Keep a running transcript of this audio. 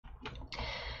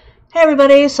Hey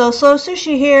everybody, So Slow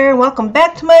Sushi here, and welcome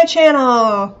back to my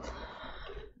channel!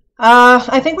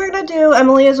 I think we're gonna do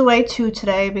Emily is Away 2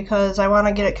 today because I want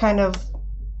to get it kind of,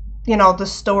 the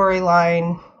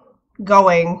storyline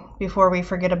going before we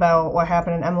forget about what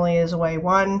happened in Emily is Away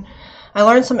 1. I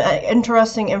learned some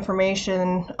interesting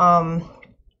information,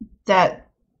 that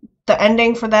the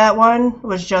ending for that one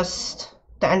was just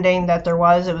the ending that there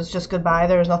was. It was just goodbye.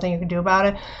 There was nothing you could do about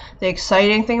it. The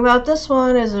exciting thing about this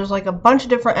one is there's like a bunch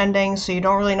of different endings, so you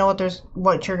don't really know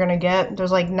what you're gonna get.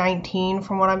 There's like 19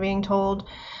 from what I'm being told.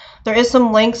 There is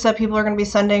some links that people are going to be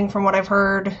sending from what I've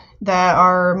heard that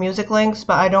are music links,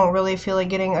 but I don't really feel like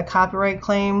getting a copyright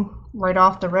claim right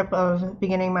off the rip of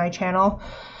beginning my channel.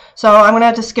 So I'm going to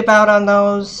have to skip out on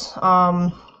those.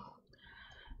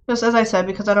 Just as I said,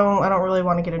 because I don't really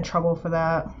want to get in trouble for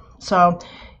that. So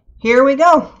here we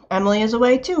go. Emily is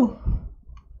Away 2.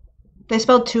 They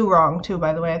spelled 2 wrong too,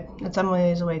 by the way. It's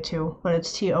Emily is Away 2, but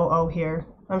it's T-O-O here.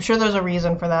 I'm sure there's a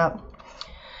reason for that.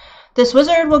 This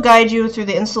wizard will guide you through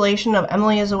the installation of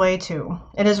Emily is Away 2.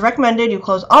 It is recommended you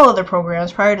close all other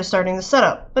programs prior to starting the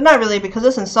setup, but not really because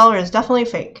this installer is definitely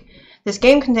fake. This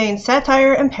game contains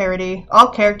satire and parody. All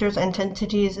characters and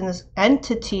entities in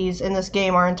this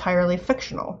game are entirely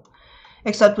fictional.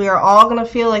 Except we are all going to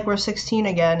feel like we're 16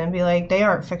 again and be like, they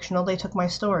aren't fictional, they took my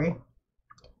story.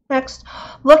 Next.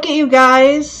 Look at you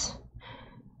guys!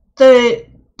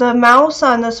 The mouse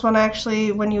on this one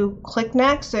actually, when you click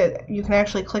next, you can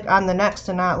actually click on the next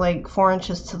and not like 4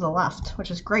 inches to the left,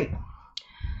 which is great.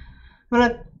 I'm going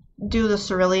to do the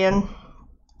Cerulean.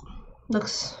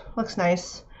 Looks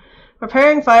nice.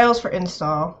 Preparing files for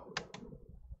install.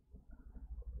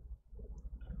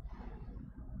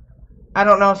 I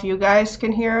don't know if you guys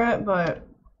can hear it, but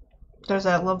there's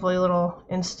that lovely little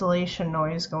installation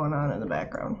noise going on in the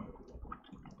background.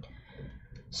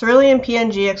 Cerulean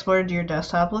PNG exported to your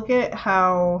desktop. Look at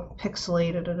how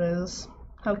pixelated it is.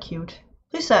 How cute.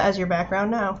 Please set as your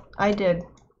background now. I did.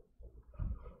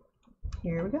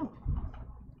 Here we go.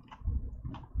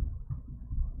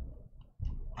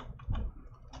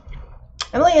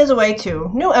 Emily is Away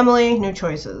 2. New Emily, new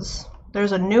choices.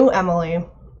 There's a new Emily.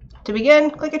 To begin,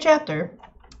 click a chapter.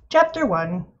 Chapter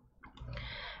 1.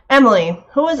 Emily.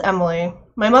 Who is Emily?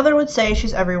 My mother would say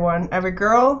she's everyone. Every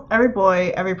girl, every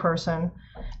boy, every person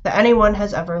that anyone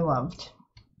has ever loved.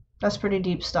 That's pretty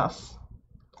deep stuff.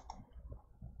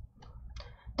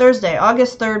 Thursday,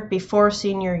 August 3rd, before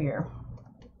senior year.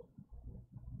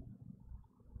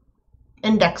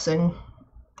 Indexing.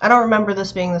 I don't remember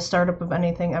this being the startup of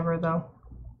anything ever, though.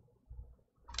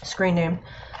 Screen name.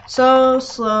 So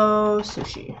Slow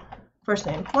Sushi. First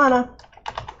name, Lana.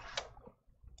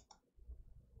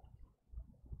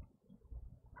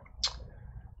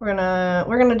 We're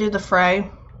gonna do the Fray.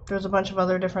 There's a bunch of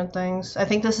other different things. I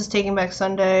think this is Taking Back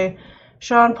Sunday.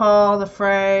 Sean Paul, The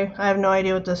Fray. I have no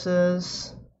idea what this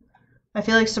is. I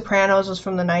feel like Sopranos was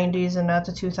from the 90s and not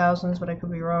the 2000s, but I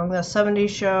could be wrong. The 70s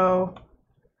Show.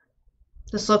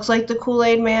 This looks like the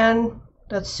Kool-Aid Man.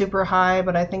 That's super high,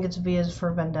 but I think it's V is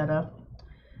for Vendetta.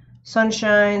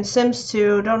 Sunshine. Sims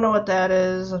 2. Don't know what that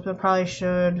is, but probably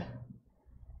should.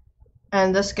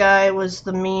 And this guy was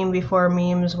the meme before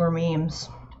memes were memes.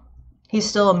 He's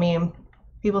still a meme.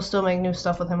 People still make new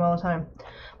stuff with him all the time.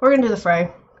 We're going to do the Fray.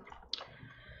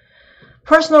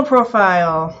 Personal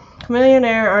profile. Chameleon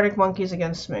Air, Arctic Monkeys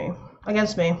against me.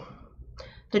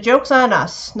 The joke's on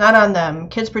us, not on them.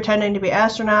 Kids pretending to be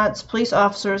astronauts, police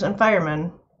officers, and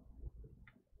firemen.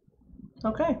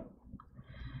 Okay.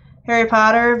 Harry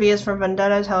Potter. V is for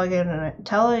Vendetta,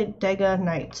 Talladega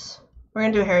Nights. We're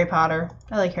going to do Harry Potter.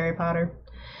 I like Harry Potter.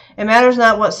 It matters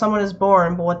not what someone is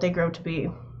born, but what they grow to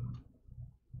be.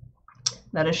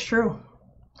 That is true.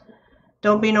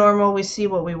 Don't be normal, we see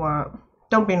what we want.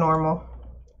 Don't be normal.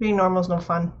 Being normal is no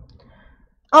fun.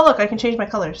 Oh look, I can change my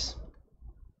colors.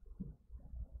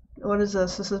 What is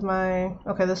this? This is my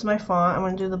font. I'm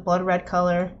going to do the blood red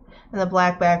color and the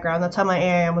black background. That's how my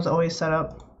AIM was always set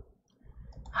up.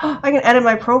 I can edit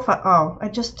my profile. Oh, I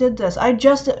just did this.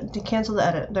 To cancel the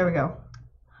edit. There we go.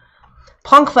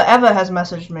 Punk Forever has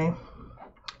messaged me.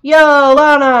 Yo,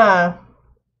 Lana!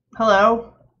 Hello?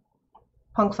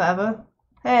 Punk Forever.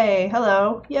 Hey,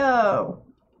 hello. Yo!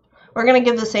 We're gonna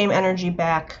give the same energy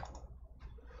back.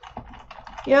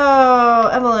 Yo,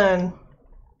 Evelyn!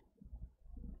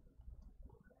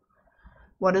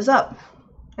 What is up?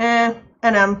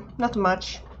 NM. Nothing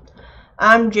much.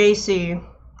 I'm JC.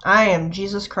 I am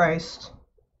Jesus Christ.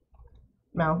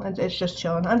 No, it's just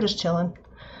chilling. I'm just chilling.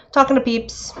 Talking to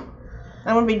peeps.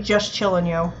 I'm gonna be just chilling,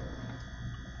 yo.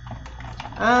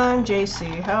 I'm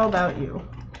JC. How about you?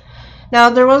 Now,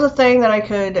 there was a thing that I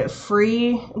could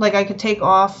free, like I could take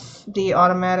off the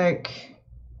automatic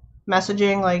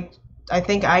messaging. Like, I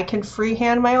think I can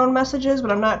freehand my own messages,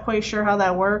 but I'm not quite sure how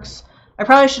that works. I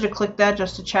probably should have clicked that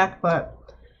just to check, but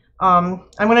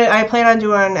I plan on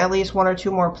doing at least 1 or 2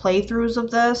 more playthroughs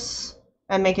of this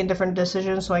and making different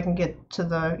decisions so I can get to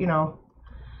the, you know,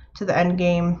 to the end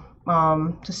game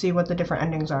to see what the different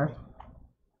endings are.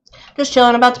 Just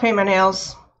chilling, about to paint my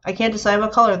nails. I can't decide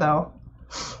what color though.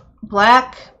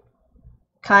 Black,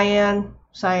 cayenne,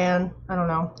 cyan, I don't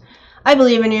know. I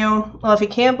believe in you. Well, if you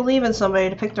can't believe in somebody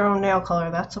to pick their own nail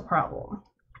color, that's a problem.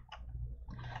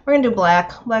 We're gonna do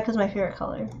black. Black is my favorite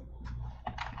color.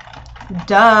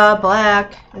 Duh,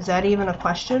 black. Is that even a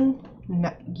question?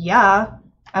 No, yeah,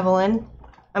 Evelyn.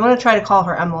 I'm gonna try to call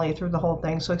her Emily through the whole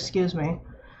thing, so excuse me.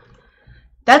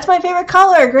 That's my favorite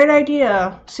color. Great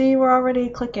idea. See, we're already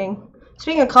clicking.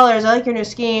 Speaking of colors, I like your new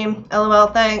scheme. LOL,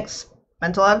 thanks.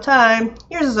 Spent a lot of time.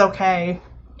 Yours is okay.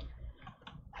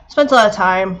 Spent a lot of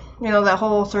time. You know, that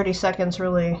whole 30 seconds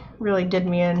really did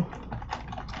me in.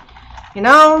 You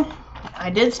know, I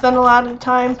did spend a lot of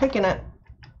time picking it.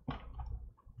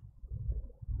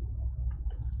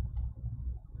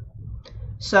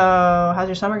 So, how's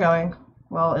your summer going?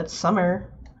 Well, it's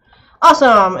summer.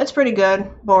 Awesome! It's pretty good.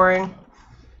 Boring.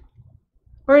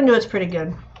 We're gonna do it's pretty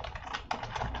good.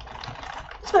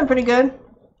 It's been pretty good.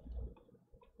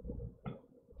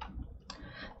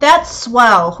 That's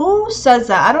swell. Who says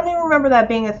that? I don't even remember that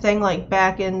being a thing like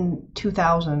back in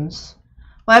 2000s.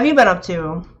 What have you been up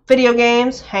to? Video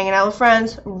games, hanging out with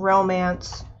friends,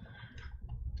 romance.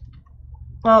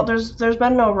 Well, there's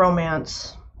been no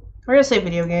romance. We're gonna say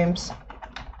video games.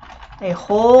 A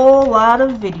whole lot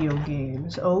of video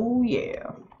games. Oh yeah.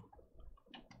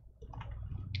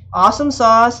 Awesome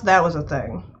sauce, that was a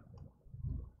thing.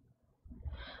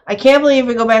 I can't believe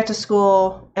we go back to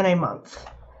school in a month.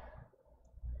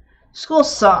 School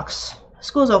sucks.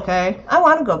 School's okay. I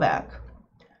want to go back.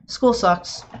 School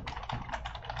sucks.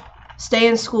 Stay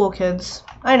in school, kids.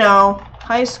 I know.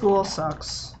 High school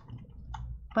sucks.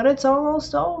 But it's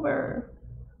almost over.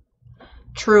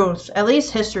 Truth. At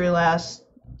least history last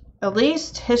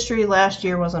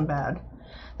year wasn't bad.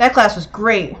 That class was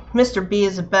great. Mr. B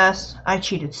is the best. I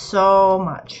cheated so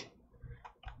much.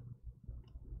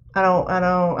 I'm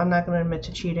not going to admit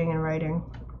to cheating in writing.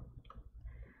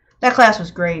 That class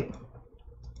was great.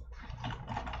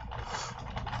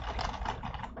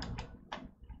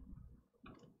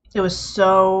 It was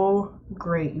so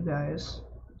great, you guys.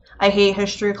 I hate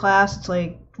history class. It's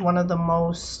like one of the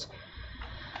most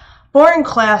boring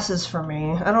classes for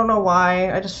me. I don't know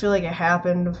why. I just feel like it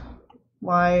happened.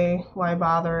 Why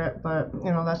bother it? But,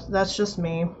 you know, that's just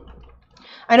me.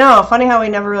 I know, funny how we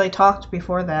never really talked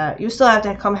before that. You still have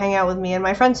to come hang out with me and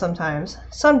my friends sometimes.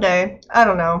 Someday. I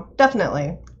don't know.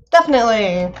 Definitely.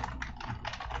 Definitely.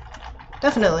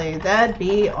 Definitely. That'd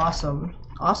be awesome.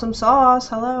 Awesome sauce.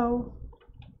 Hello.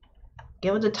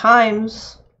 Give it the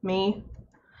times. Me.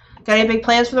 Got any big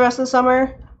plans for the rest of the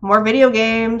summer? More video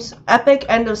games. Epic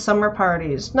end of summer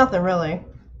parties. Nothing really.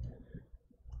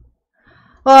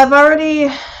 Well, I've already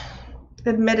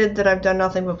admitted that I've done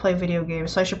nothing but play video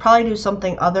games, so I should probably do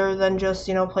something other than just,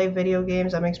 you know, play video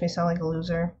games. That makes me sound like a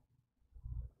loser.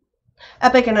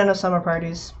 Epic and end of summer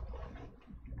parties.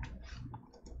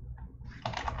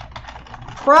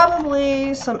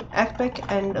 Probably some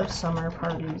epic end of summer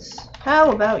parties.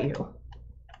 How about you?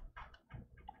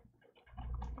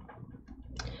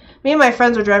 Me and my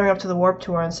friends are driving up to the Warped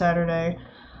Tour on Saturday.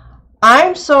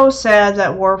 I'm so sad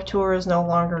that Warped Tour is no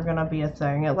longer going to be a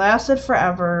thing. It lasted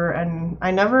forever, and I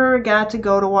never got to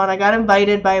go to one. I got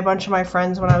invited by a bunch of my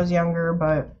friends when I was younger,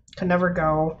 but could never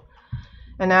go.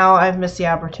 And now I've missed the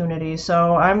opportunity.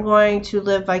 So I'm going to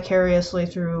live vicariously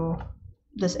through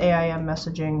this AIM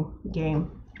messaging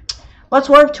game. What's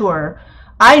Warped Tour?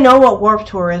 I know what Warped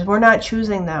Tour is. We're not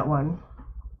choosing that one.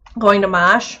 Going to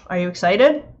Mosh? Are you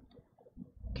excited?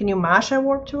 Can you mosh at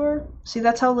Warped Tour? See,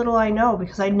 that's how little I know,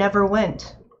 because I never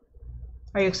went.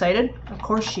 Are you excited? Of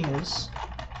course she is.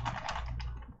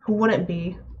 Who wouldn't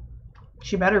be?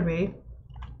 She better be.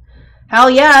 Hell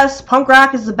yes! Punk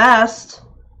rock is the best!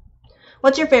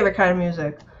 What's your favorite kind of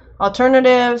music?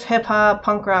 Alternative, hip-hop,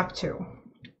 punk rock too.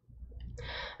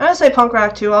 I'm gonna say punk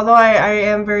rock too, although I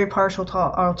am very partial to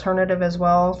alternative as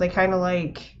well. They kind of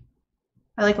like...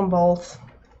 I like them both.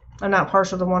 I'm not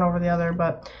partial to one over the other,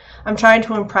 but... I'm trying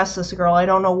to impress this girl. I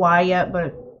don't know why yet,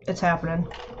 but it's happening.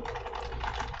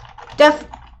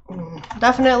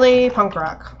 Definitely punk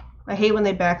rock. I hate when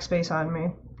they backspace on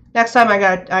me. Next time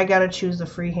I gotta choose the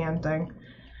freehand thing.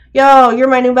 Yo, you're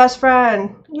my new best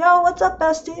friend. Yo, what's up,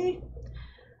 bestie?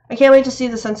 I can't wait to see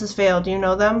the Census Fail. Do you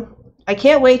know them? I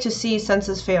can't wait to see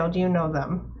Senses Fail. Do you know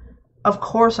them? Of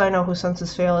course I know who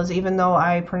Senses Fail is, even though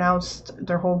I pronounced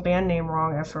their whole band name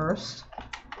wrong at first.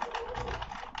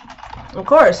 Of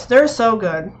course, they're so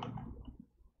good.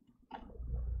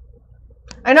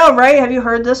 I know, right? Have you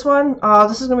heard this one? Oh,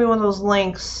 this is going to be one of those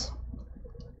links.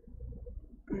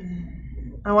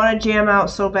 I want to jam out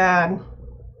so bad.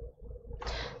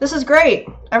 This is great.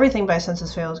 Everything by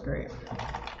Senses Fail is great.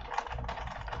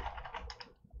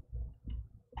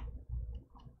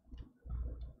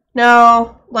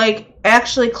 No, like,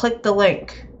 actually click the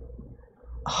link.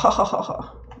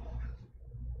 Oh.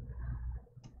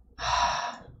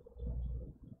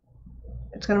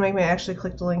 It's gonna make me actually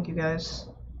click the link, you guys.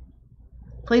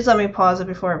 Please let me pause it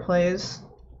before it plays.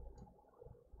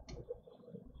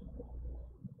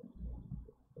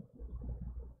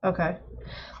 Okay.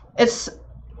 It's...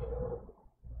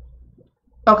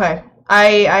 Okay.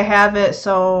 I have it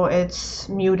so it's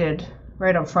muted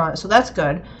right up front, so that's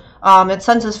good. It's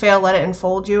Senses Fail, Let It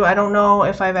Enfold You. I don't know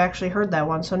if I've actually heard that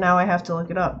one, so now I have to look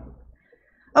it up.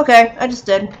 Okay, I just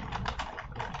did.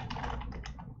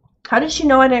 How did she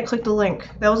know I didn't click the link?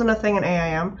 That wasn't a thing in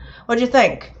AIM. What'd you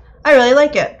think? I really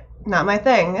like it. Not my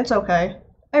thing. It's okay.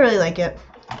 I really like it.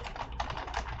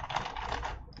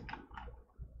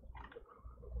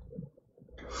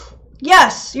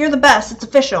 Yes, you're the best. It's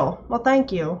official. Well,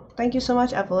 thank you. Thank you so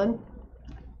much, Evelyn.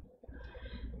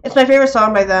 It's my favorite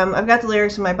song by them. I've got the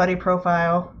lyrics in my buddy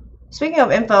profile. Speaking of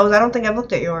infos, I don't think I've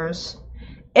looked at yours.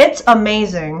 It's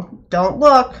amazing. Don't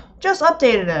look. Just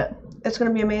updated it. It's going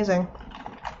to be amazing.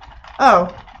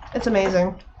 Oh, it's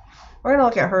amazing. We're going to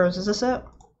look at hers. Is this it?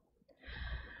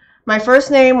 My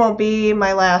first name will be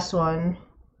my last one.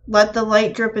 Let the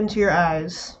light drip into your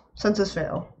eyes. Senses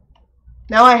Fail.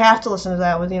 Now I have to listen to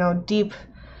that with, you know, deep,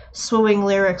 swooning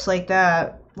lyrics like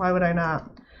that. Why would I not?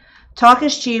 Talk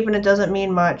is cheap and it doesn't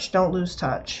mean much. Don't lose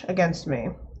touch. Against me.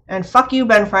 And fuck you,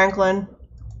 Ben Franklin.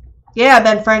 Yeah,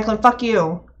 Ben Franklin, fuck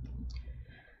you.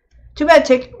 Too bad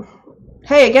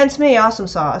Hey, against me, awesome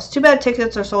sauce. Too bad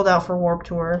tickets are sold out for Warped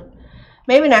Tour.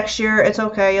 Maybe next year. It's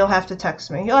okay. You'll have to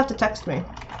text me. You'll have to text me.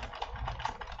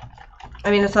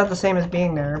 I mean, it's not the same as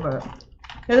being there, but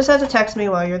you'll just have to text me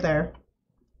while you're there.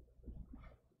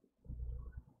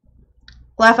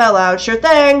 Laugh out loud. Sure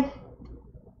thing.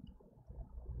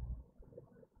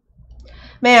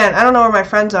 Man, I don't know where my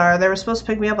friends are. They were supposed to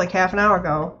pick me up like half an hour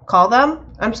ago. Call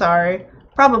them? I'm sorry.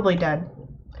 Probably dead.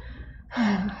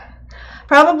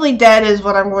 Probably dead is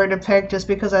what I'm going to pick just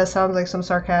because that sounds like some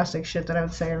sarcastic shit that I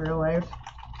would say in real life.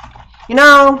 You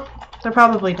know, they're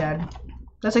probably dead.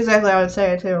 That's exactly how I would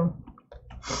say it too.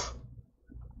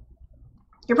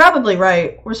 You're probably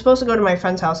right. We're supposed to go to my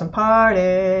friend's house and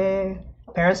party.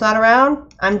 Parents not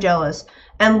around? I'm jealous.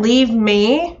 And leave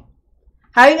me?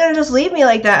 How are you going to just leave me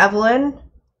like that, Evelyn?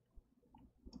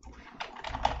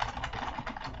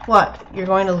 What? You're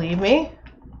going to leave me?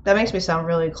 That makes me sound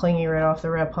really clingy right off the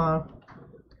rip, huh?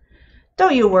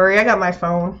 Don't you worry, I got my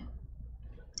phone.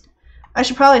 I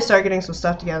should probably start getting some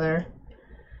stuff together.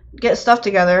 Get stuff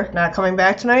together. Not coming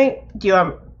back tonight? Do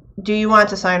you want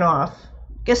to sign off?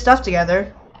 Get stuff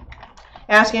together.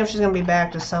 Asking if she's going to be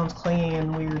back just sounds clingy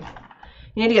and weird.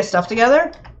 You need to get stuff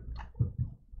together?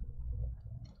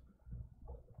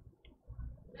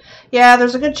 Yeah,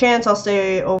 there's a good chance I'll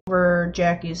stay over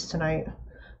Jackie's tonight.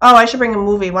 Oh, I should bring a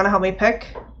movie. Want to help me pick?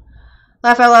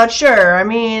 Laugh out loud, sure. I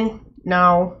mean,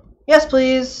 no. Yes,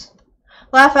 please.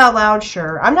 Laugh out loud,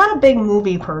 sure. I'm not a big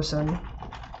movie person.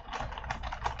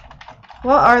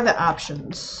 What are the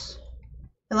options?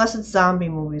 Unless it's zombie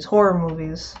movies, horror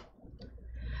movies.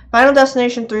 Final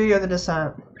Destination 3 or The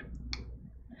Descent?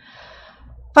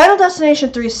 Final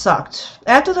Destination 3 sucked.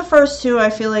 After the first two, I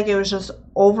feel like it was just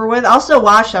over with. I'll still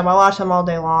watch them. I'll watch them all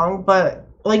day long. But,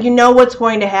 like, you know what's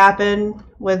going to happen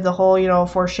with the whole, you know,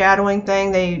 foreshadowing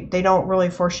thing. They don't really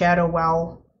foreshadow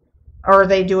well. Or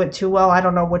they do it too well. I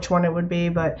don't know which one it would be.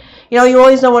 But, you know, you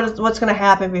always know what's going to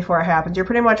happen before it happens. You're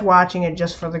pretty much watching it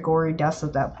just for the gory deaths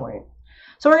at that point.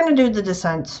 So we're going to do The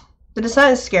Descent. The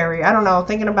Descent is scary. I don't know.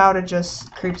 Thinking about it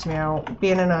just creeps me out.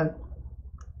 Being in a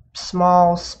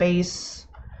small space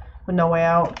with no way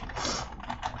out.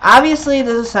 Obviously,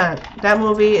 The Descent. That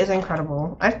movie is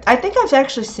incredible. I think I've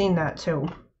actually seen that, too.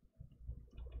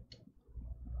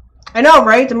 I know,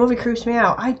 right? The movie creeps me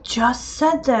out. I just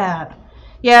said that.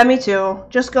 Yeah, me too.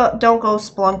 Just don't go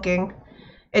splunking.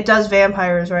 It does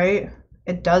vampires, right?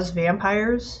 It does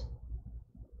vampires?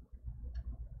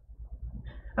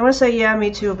 I'm gonna say yeah,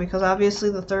 me too, because obviously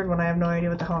the third one I have no idea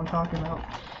what the hell I'm talking about.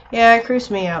 Yeah, it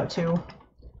creeps me out too.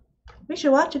 We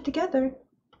should watch it together.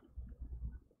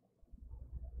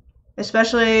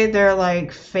 Especially their,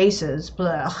 like, faces.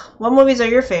 Blech. What movies are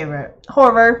your favorite?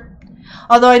 Horror.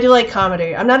 Although I do like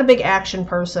comedy. I'm not a big action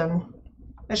person.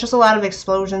 It's just a lot of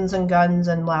explosions and guns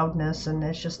and loudness, and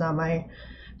it's just not my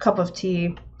cup of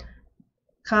tea.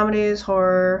 Comedies,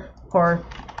 horror.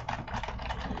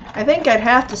 I think I'd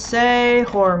have to say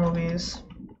horror movies.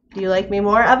 Do you like me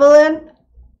more, Evelyn?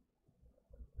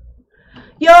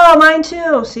 Yo, mine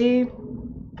too! See?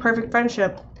 Perfect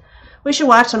friendship. We should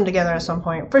watch them together at some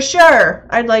point. For sure!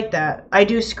 I'd like that. I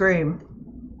do Scream.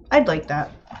 I'd like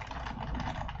that.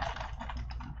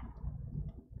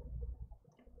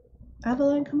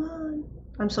 Evelyn, come on.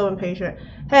 I'm so impatient.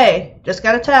 Hey, just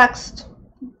got a text.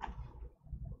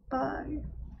 Bye.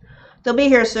 They'll be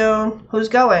here soon. Who's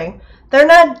going? They're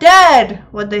not dead!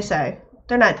 What'd they say?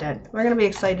 They're not dead. We're gonna be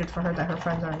excited for her that her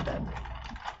friends aren't dead.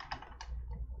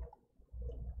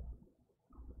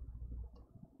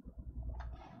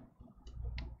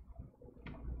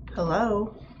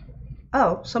 Hello?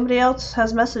 Oh, somebody else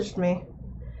has messaged me.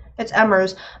 It's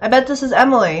Emmers. I bet this is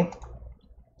Emily.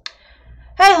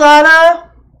 Hey,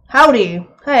 Lana! Howdy.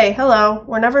 Hey, hello.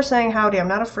 We're never saying howdy. I'm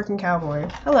not a freaking cowboy.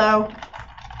 Hello.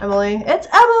 Emily. It's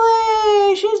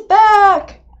Emily! She's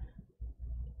back!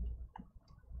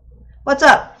 What's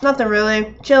up? Nothing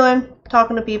really. Chilling.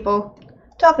 Talking to people.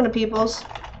 Talking to peoples.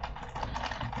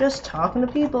 Just talking to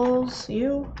peoples.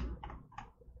 You?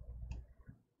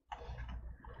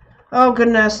 Oh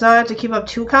goodness, now I have to keep up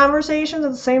 2 conversations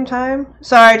at the same time?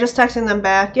 Sorry, just texting them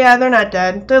back. Yeah, they're not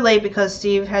dead. They're late because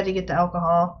Steve had to get the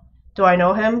alcohol. Do I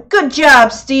know him? Good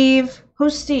job, Steve!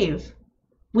 Who's Steve?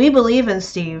 We believe in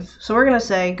Steve, so we're gonna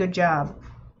say good job.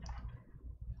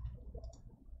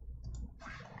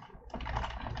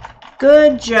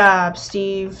 Good job,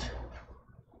 Steve.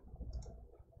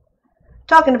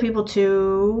 Talking to people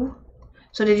too.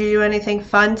 So did you do anything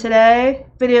fun today?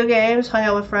 Video games, hung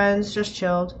out with friends, just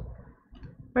chilled.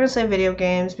 We're gonna say video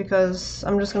games because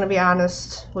I'm just gonna be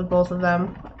honest with both of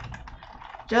them.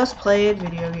 Just played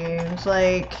video games,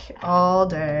 like, all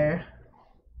day.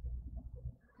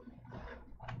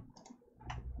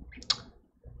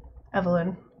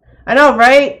 Evelyn. I know,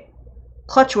 right?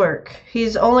 Clutchwork.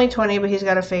 He's only 20, but he's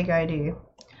got a fake ID.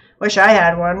 Wish I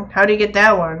had one. How do you get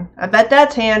that one? I bet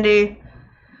that's handy.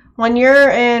 When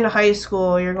you're in high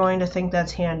school, you're going to think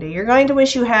that's handy. You're going to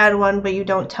wish you had one, but you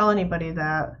don't tell anybody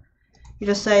that. You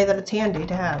just say that it's handy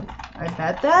to have. I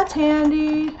bet that's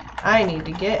handy. I need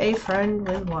to get a friend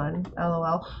with one.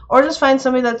 LOL. Or just find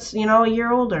somebody that's, you know, a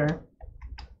year older.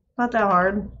 Not that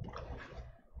hard.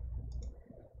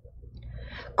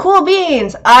 Cool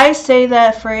beans! I say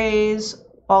that phrase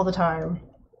all the time.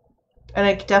 And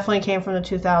it definitely came from the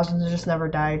 2000s. It just never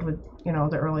died with, you know,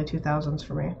 the early 2000s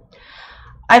for me.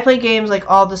 I played games like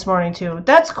all this morning too.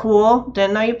 That's cool.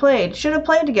 Didn't know you played. Should have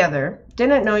played together.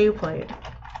 Didn't know you played.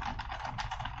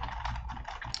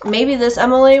 Maybe this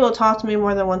Emily will talk to me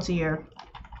more than once a year.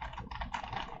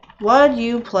 What'd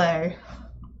you play?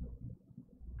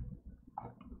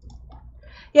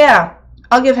 Yeah,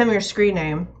 I'll give him your screen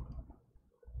name.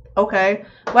 Okay.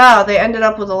 Wow, they ended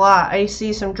up with a lot. I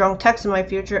see some drunk texts in my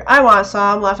future. I want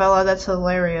some. Laugh out loud. That's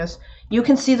hilarious. You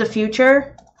can see the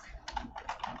future?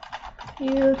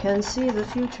 You can see the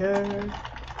future.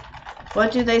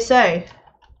 What do they say?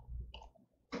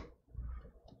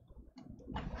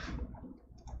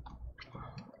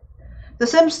 The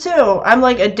Sims 2. I'm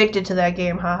like addicted to that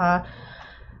game, haha.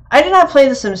 I did not play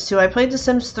The Sims 2. I played The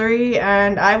Sims 3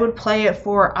 and I would play it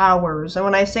for hours. And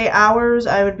when I say hours,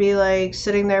 I would be like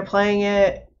sitting there playing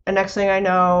it, and next thing I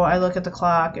know, I look at the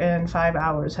clock and 5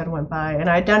 hours had went by and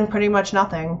I'd done pretty much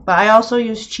nothing. But I also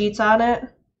used cheats on it.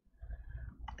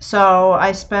 So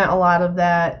I spent a lot of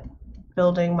that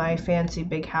building my fancy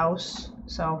big house.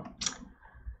 So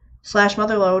slash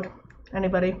motherload.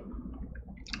 Anybody?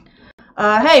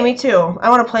 Hey, me too. I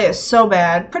want to play it so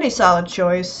bad. Pretty solid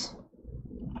choice.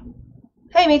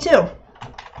 Hey, me too.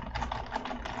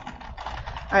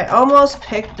 I almost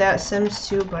picked that Sims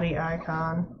 2 buddy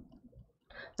icon.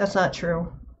 That's not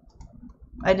true.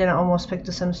 I didn't almost pick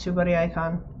the Sims 2 buddy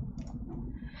icon.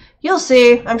 You'll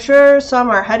see. I'm sure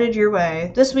some are headed your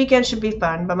way. This weekend should be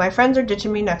fun, but my friends are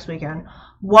ditching me next weekend.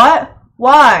 What?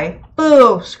 Why?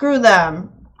 Boo! Screw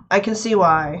them. I can see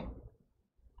why.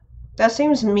 That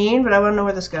seems mean, but I want to know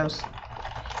where this goes.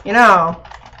 You know,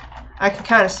 I can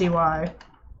kind of see why.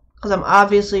 Because I'm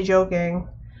obviously joking.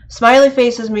 Smiley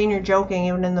faces mean you're joking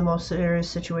even in the most serious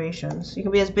situations. You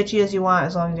can be as bitchy as you want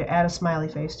as long as you add a smiley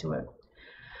face to it.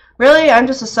 Really, I'm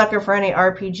just a sucker for any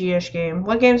RPG-ish game.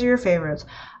 What games are your favorites?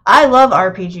 I love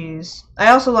RPGs. I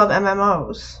also love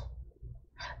MMOs.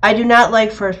 I do not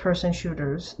like first-person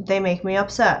shooters. They make me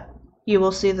upset. You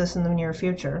will see this in the near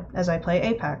future as I play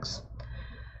Apex.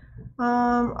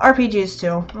 RPGs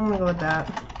too. I'm gonna go with that.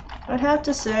 I'd have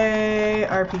to say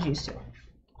RPGs too.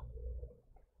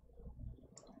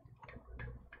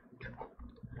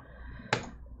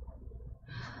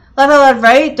 Laugh out loud,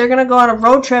 right? They're gonna go on a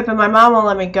road trip and my mom won't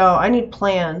let me go. I need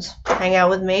plans. Hang out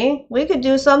with me? We could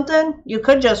do something. You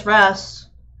could just rest.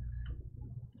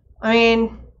 I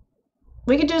mean,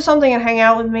 we could do something and hang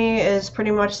out with me is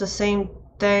pretty much the same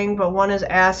thing, but one is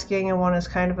asking and one is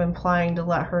kind of implying to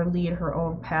let her lead her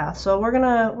own path. So we're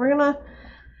gonna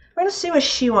see what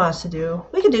she wants to do.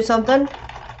 We could do something.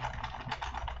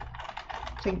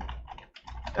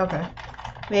 Okay.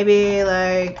 Maybe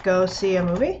like go see a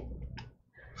movie?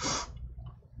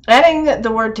 Adding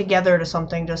the word together to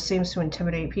something just seems to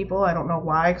intimidate people. I don't know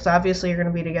why, because obviously you're going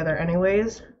to be together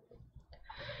anyways.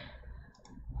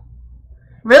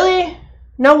 Really?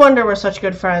 No wonder we're such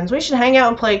good friends. We should hang out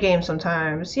and play games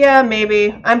sometimes. Yeah,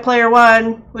 maybe. I'm player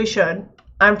one. We should.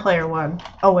 I'm player one.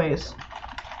 Always.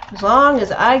 As long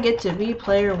as I get to be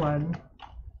player one.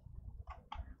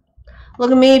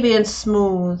 Look at me being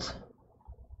smooth.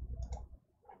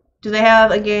 Do they have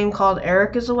a game called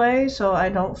Eric is Away, so I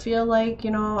don't feel like,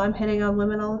 you know, I'm hitting on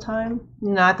women all the time?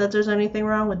 Not that there's anything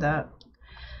wrong with that.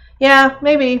 Yeah,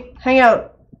 maybe. Hang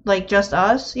out, like, just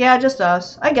us? Yeah, just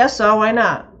us. I guess so, why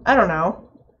not? I don't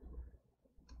know.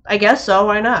 I guess so,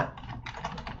 why not?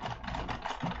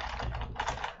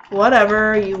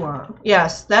 Whatever you want.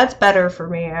 Yes, that's better for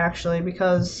me, actually,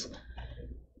 because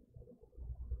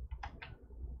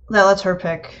that lets her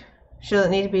pick. She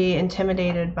doesn't need to be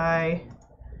intimidated by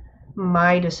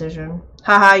my decision.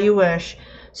 Haha, you wish.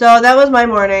 So that was my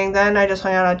morning. Then I just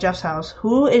hung out at Jeff's house.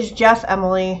 Who is Jeff,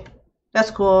 Emily? That's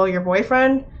cool. Your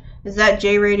boyfriend? Is that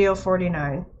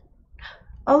JRadio49?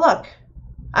 Oh, look.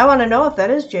 I want to know if that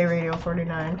is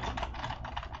JRadio49.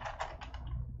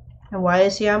 And why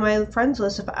is he on my friends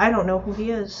list if I don't know who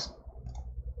he is?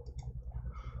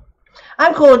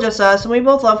 I'm cool, just us, and we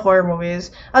both love horror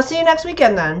movies. I'll see you next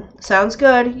weekend then. Sounds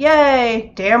good.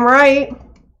 Yay! Damn right.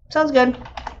 Sounds good.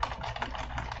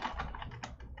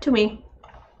 To me.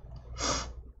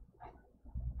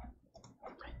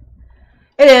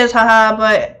 It is, haha,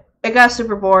 but it got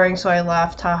super boring, so I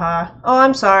left, haha. Oh,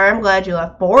 I'm sorry, I'm glad you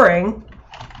left. Boring?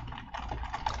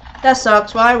 That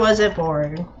sucks. Why was it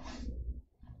boring?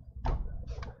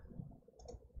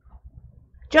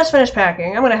 Just finished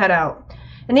packing. I'm gonna head out.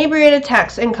 Inebriated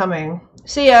text incoming.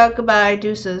 See ya. Goodbye.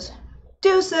 Deuces.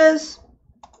 Deuces!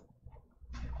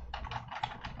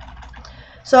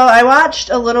 So I watched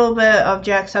a little bit of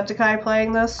Jacksepticeye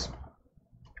playing this,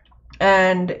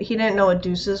 and he didn't know what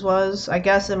deuces was. I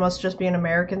guess it must just be an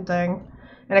American thing,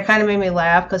 and it kind of made me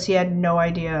laugh because he had no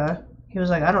idea. He was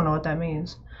like, I don't know what that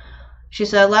means. She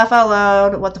said, laugh out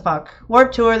loud, what the fuck.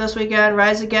 Warped Tour this weekend,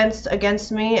 rise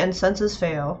against me, and senses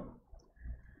fail.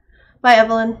 Bye,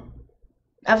 Evelyn.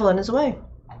 Evelyn is away.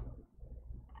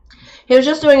 He was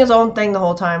just doing his own thing the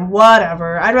whole time.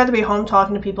 Whatever. I'd rather be home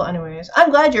talking to people anyways. I'm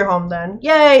glad you're home then.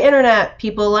 Yay, internet.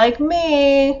 People like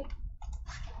me.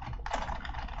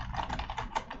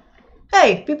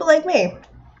 Hey, people like me.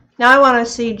 Now I want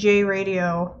to see J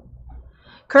Radio.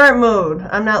 Current mood.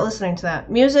 I'm not listening to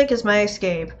that. Music is my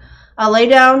escape. I'll lay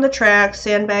down the tracks,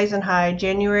 sandbags, and hide.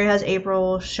 January has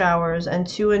April showers, and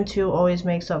 2 and 2 always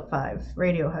makes up 5.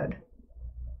 Radiohead.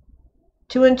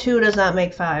 2 and 2 does not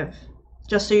make 5.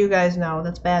 Just so you guys know,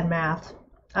 that's bad math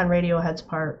on Radiohead's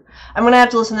part. I'm going to have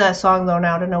to listen to that song, though,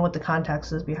 now to know what the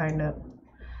context is behind it.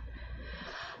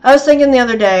 I was thinking the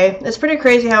other day, it's pretty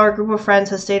crazy how our group of friends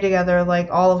has stayed together, like,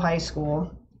 all of high school.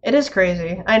 It is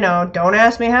crazy. I know. Don't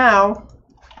ask me how.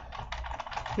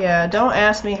 Yeah, don't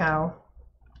ask me how.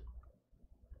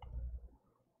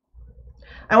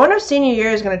 I wonder if senior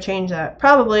year is going to change that.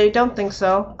 Probably. Don't think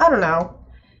so. I don't know.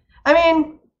 I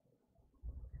mean,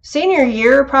 senior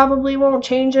year probably won't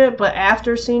change it, but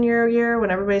after senior year, when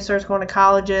everybody starts going to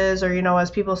colleges, or, you know, as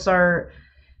people start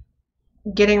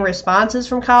getting responses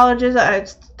from colleges,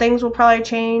 things will probably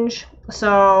change.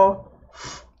 So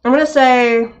I'm going to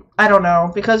say, I don't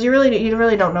know, because you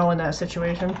really don't know in that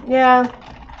situation. Yeah,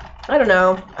 I don't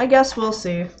know. I guess we'll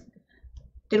see.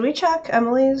 Did we check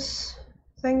Emily's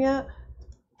thing yet?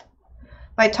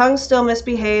 My tongue still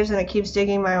misbehaves and it keeps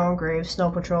digging my own grave. Snow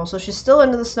Patrol. So she's still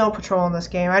into the Snow Patrol in this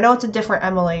game. I know it's a different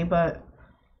Emily, but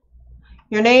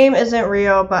your name isn't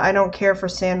Rio, but I don't care for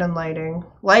sand and lighting.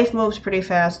 Life moves pretty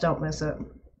fast. Don't miss it.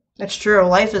 It's true.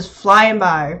 Life is flying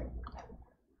by.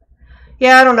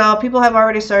 Yeah, I don't know. People have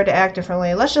already started to act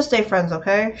differently. Let's just stay friends,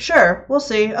 okay? Sure. We'll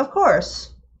see. Of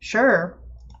course. Sure.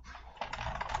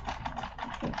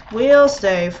 We'll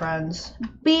stay friends.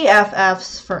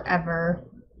 BFFs forever.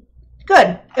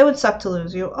 Good. It would suck to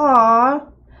lose you. Aw.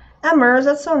 Emmers,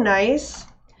 that's so nice.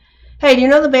 Hey, do you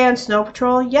know the band Snow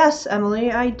Patrol? Yes,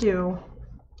 Emily, I do.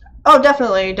 Oh,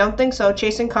 definitely. Don't think so.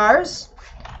 Chasing Cars?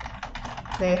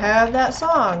 They have that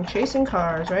song, Chasing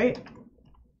Cars, right?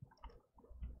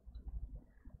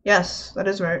 Yes, that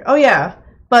is right. Oh, yeah.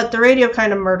 But the radio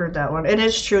kind of murdered that one. It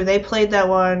is true. They played that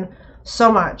one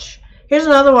so much. Here's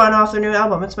another one off their new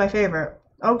album. It's my favorite.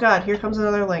 Oh, God. Here comes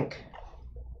another link.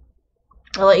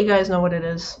 I'll let you guys know what it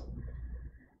is.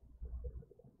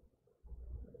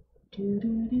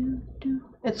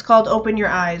 It's called Open Your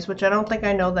Eyes, which I don't think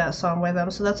I know that song by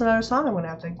them, so that's another song I'm going to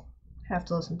have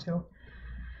to listen to.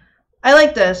 I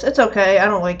like this. It's okay. I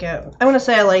don't like it. I'm going to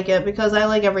say I like it because I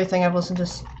like everything I've listened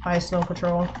to by Snow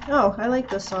Patrol. Oh, I like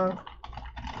this song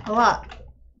a lot.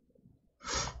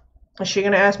 Is she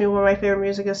going to ask me what my favorite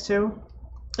music is too?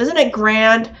 Isn't it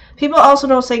grand? People also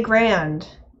don't say grand.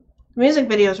 The music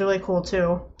video is really cool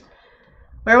too.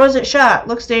 Where was it shot?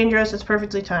 Looks dangerous. It's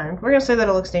perfectly timed. We're going to say that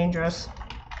it looks dangerous.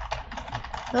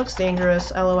 It looks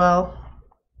dangerous. LOL.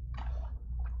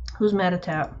 Who's mad at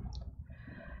that?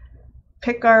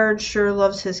 Pickard sure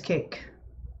loves his cake.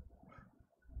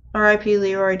 R.I.P.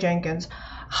 Leroy Jenkins.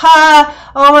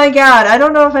 Ha! Oh my god. I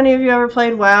don't know if any of you ever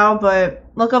played WoW, but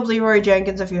look up Leroy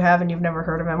Jenkins if you haven't. You've never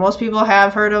heard of him. Most people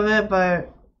have heard of it,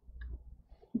 but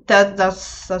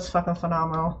that's fucking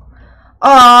phenomenal.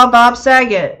 Aw, Bob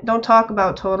Saget. Don't talk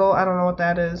about Total. I don't know what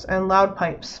that is. And Loud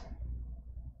Pipes.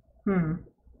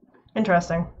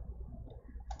 Interesting.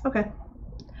 Okay.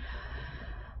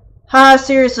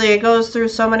 Seriously, it goes through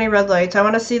so many red lights. I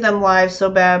want to see them live so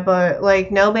bad, but,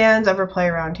 like, no bands ever play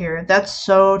around here. That's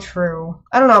so true.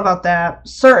 I don't know about that.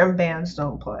 Certain bands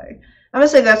don't play. I'm going to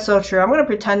say that's so true. I'm going to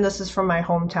pretend this is from my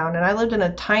hometown, and I lived in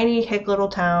a tiny, hick little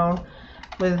town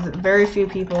with very few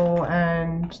people,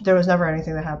 and there was never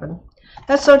anything that happened.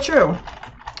 That's so true.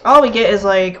 All we get is,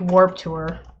 like, Warped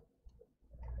Tour.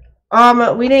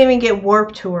 We didn't even get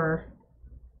Warped Tour.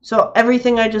 So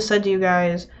everything I just said to you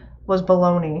guys was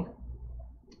baloney.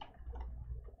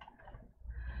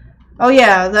 Oh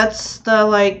yeah, that's the,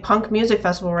 like, punk music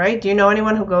festival, right? Do you know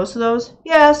anyone who goes to those?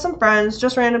 Yeah, some friends,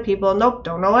 just random people. Nope,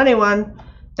 don't know anyone.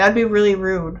 That'd be really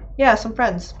rude. Yeah, some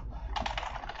friends.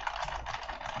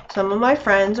 Some of my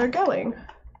friends are going.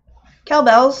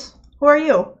 Cowbells, who are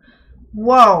you?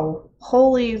 Whoa,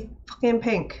 holy fucking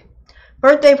pink.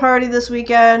 Birthday party this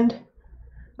weekend.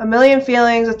 A million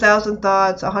feelings, 1,000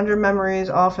 thoughts, 100 memories,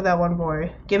 all for that one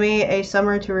boy. Give me a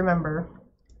summer to remember.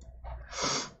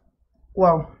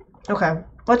 Whoa. Okay.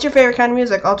 What's your favorite kind of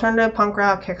music? Alternative, punk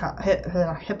rock,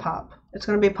 hip-hop. It's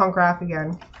going to be punk rock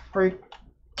again.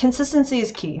 Consistency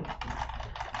is key.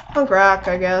 Punk rock,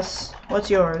 I guess. What's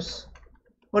yours?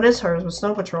 What is hers with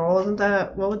Snow Patrol? Isn't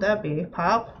that... What would that be?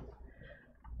 Pop?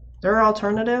 They're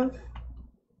alternative?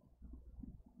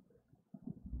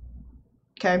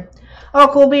 Okay. Oh,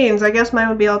 cool beans. I guess mine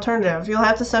would be alternative. You'll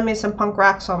have to send me some punk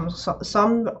rock songs,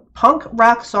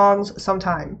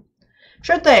 sometime.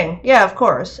 Sure thing. Yeah, of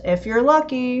course. If you're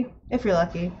lucky. If you're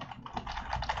lucky.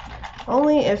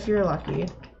 Only if you're lucky.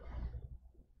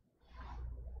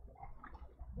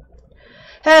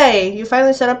 Hey, you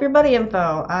finally set up your buddy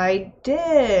info. I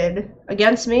did.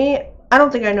 Against me? I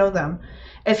don't think I know them.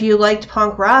 If you liked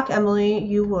punk rock, Emily,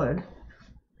 you would.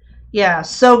 Yeah,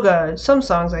 so good. Some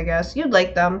songs, I guess. You'd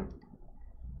like them.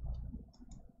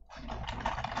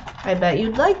 I bet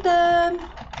you'd like them.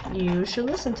 You should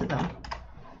listen to them.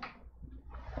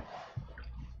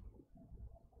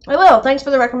 I will. Thanks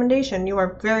for the recommendation. You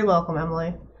are very welcome,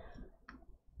 Emily.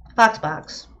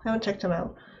 Foxbox. I haven't checked him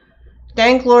out.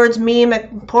 Dank Lord's Meme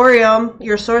Emporium.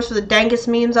 Your source for the dankest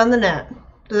memes on the net.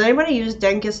 Does anybody use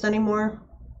Dankest anymore?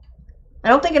 I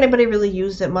don't think anybody really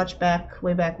used it much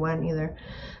way back when either.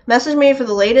 Message me for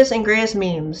the latest and greatest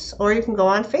memes. Or you can go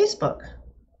on Facebook.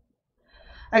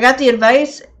 I got the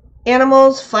advice,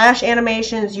 animals, flash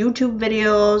animations, YouTube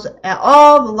videos at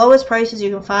all the lowest prices you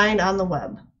can find on the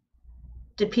web.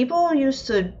 Did people used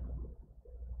to...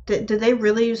 Did they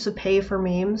really used to pay for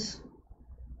memes?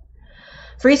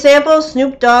 Free samples,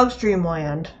 Snoop Dogg's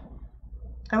Dreamland.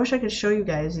 I wish I could show you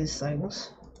guys these things.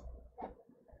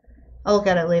 I'll look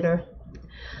at it later.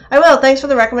 I will. Thanks for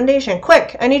the recommendation.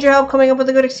 Quick, I need your help coming up with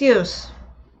a good excuse.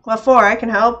 What for? I can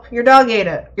help. Your dog ate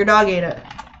it. Your dog ate it.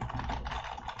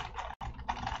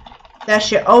 That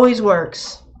shit always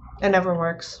works. It never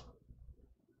works.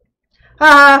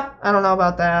 Haha. I don't know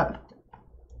about that.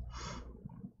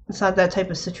 It's not that type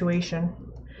of situation.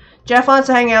 Jeff wants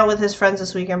to hang out with his friends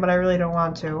this weekend, but I really don't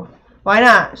want to. Why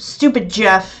not? Stupid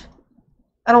Jeff.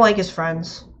 I don't like his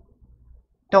friends.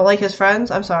 Don't like his friends?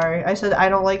 I'm sorry. I said I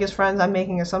don't like his friends. I'm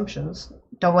making assumptions.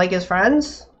 Don't like his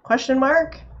friends? Question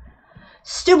mark?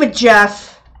 Stupid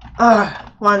Jeff.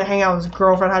 Ugh. Wanted to hang out with his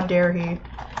girlfriend. How dare he?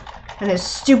 And his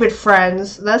stupid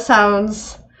friends. That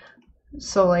sounds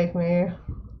so like me.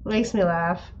 Makes me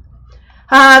laugh.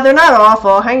 They're not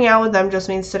awful. Hanging out with them just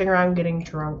means sitting around getting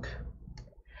drunk.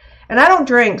 And I don't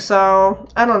drink, so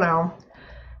I don't know.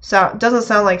 So doesn't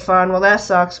sound like fun. Well, that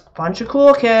sucks. Bunch of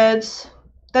cool kids.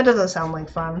 That doesn't sound like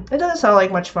fun. It doesn't sound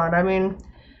like much fun. I mean,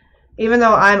 even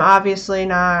though I'm obviously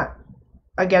not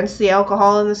against the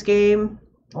alcohol in this game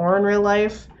or in real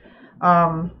life,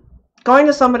 going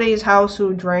to somebody's house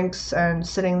who drinks and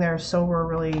sitting there sober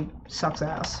really sucks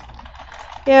ass.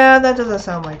 Yeah, that doesn't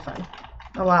sound like fun.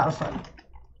 A lot of fun.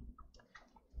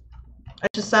 I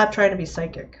should stop trying to be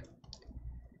psychic.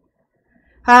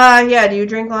 Yeah, do you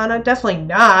drink, Lana? Definitely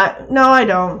not. No, I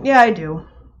don't. Yeah, I do.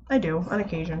 I do, on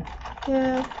occasion.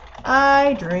 Yeah,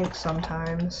 I drink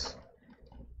sometimes.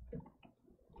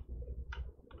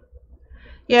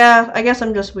 Yeah, I guess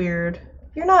I'm just weird.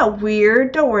 You're not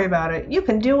weird. Don't worry about it. You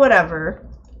can do whatever.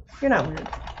 You're not weird.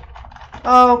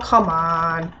 Oh, come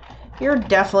on. You're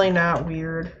definitely not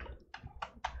weird.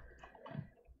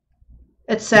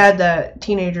 It's sad that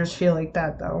teenagers feel like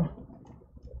that, though.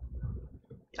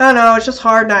 I don't know, it's just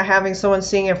hard not having someone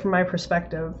seeing it from my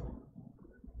perspective.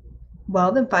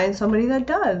 Well, then find somebody that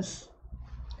does.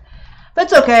 But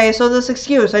it's okay, so this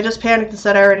excuse, I just panicked and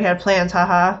said I already had plans,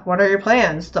 haha. What are your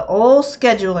plans? The old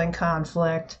scheduling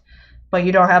conflict. But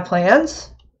you don't have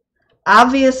plans?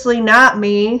 Obviously not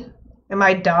me. Am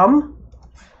I dumb?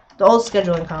 The old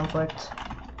scheduling conflict.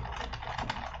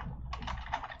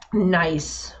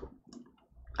 Nice.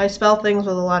 I spell things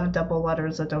with a lot of double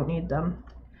letters that don't need them.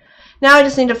 Now I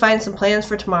just need to find some plans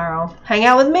for tomorrow. Hang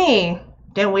out with me.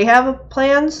 Didn't we have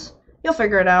plans? You'll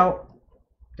figure it out.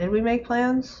 Did we make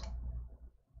plans?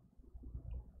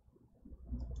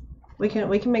 We can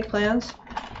make plans.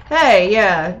 Hey,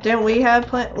 yeah. Didn't we have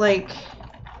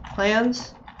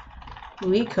plans?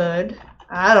 We could.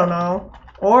 I don't know.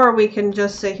 Or we can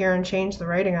just sit here and change the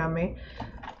writing on me.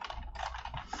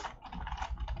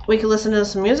 We could listen to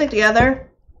some music together.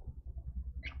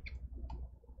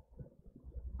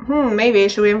 Maybe.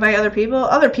 Should we invite other people?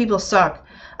 Other people suck.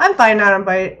 I'm fine not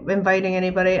inviting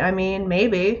anybody. I mean,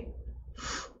 maybe.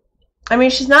 I mean,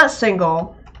 she's not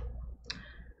single.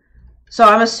 So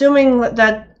I'm assuming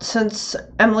that since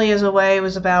Emily is away, it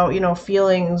was about, you know,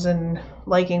 feelings and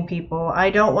liking people.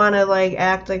 I don't want to, like,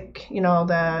 act like, you know,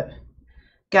 that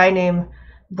guy named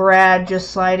Brad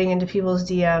just sliding into people's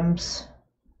DMs.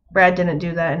 Brad didn't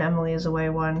do that in Emily is away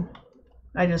one.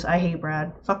 I hate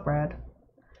Brad. Fuck Brad.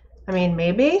 I mean,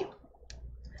 maybe?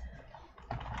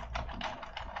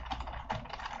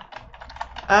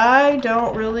 I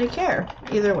don't really care.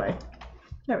 Either way.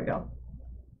 There we go.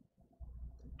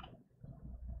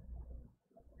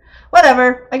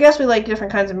 Whatever. I guess we like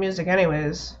different kinds of music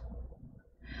anyways.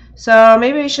 So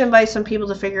maybe we should invite some people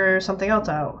to figure something else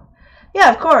out.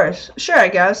 Yeah, of course. Sure, I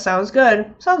guess. Sounds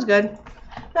good. Sounds good.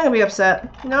 Not gonna be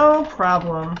upset. No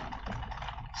problem.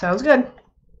 Sounds good.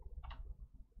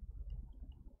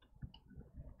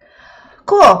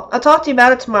 Cool. I'll talk to you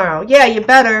about it tomorrow. Yeah, you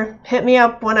better. Hit me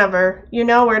up whenever. You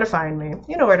know where to find me.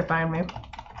 You know where to find me.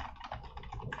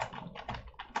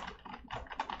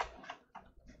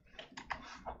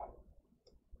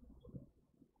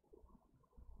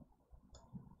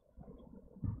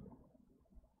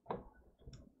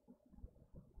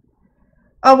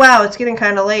 Oh wow, it's getting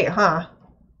kind of late, huh?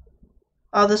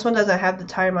 Oh, this one doesn't have the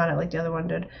time on it like the other one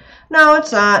did. No,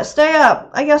 it's not. Stay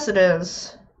up. I guess it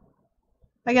is.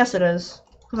 I guess it is.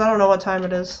 Because I don't know what time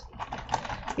it is.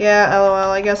 Yeah,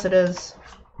 LOL, I guess it is.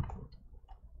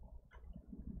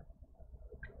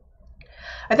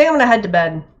 I think I'm gonna head to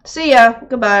bed. See ya.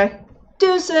 Goodbye.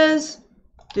 Deuces.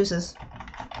 Deuces.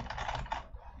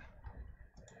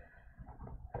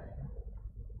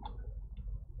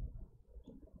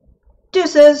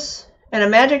 Deuces. And a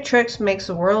magic trick makes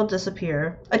the world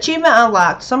disappear. Achievement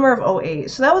unlocked. Summer of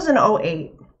 08. So that was in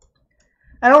 08.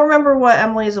 I don't remember what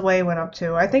Emily is Away went up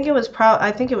to. I think it was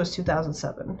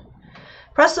 2007.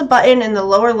 Press the button in the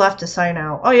lower left to sign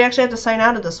out. Oh, you actually have to sign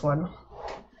out of this one.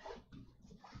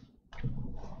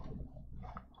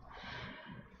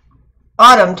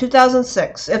 Autumn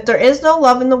 2006. If there is no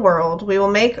love in the world, we will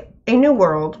make a new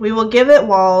world. We will give it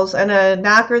walls and a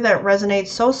knocker that resonates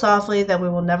so softly that we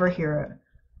will never hear it.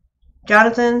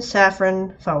 Jonathan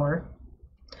Safran Foer.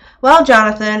 Well,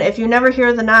 Jonathan, if you never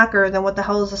hear the knocker, then what the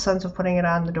hell is the sense of putting it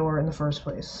on the door in the first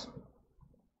place?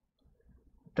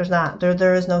 There's not.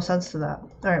 There is no sense to that.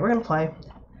 Alright, we're gonna play.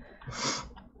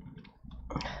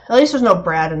 At least there's no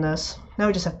Brad in this. Now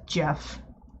we just have Jeff.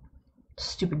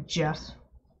 Stupid Jeff.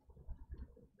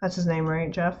 That's his name, right,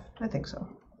 Jeff? I think so.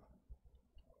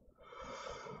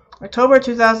 October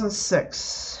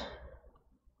 2006.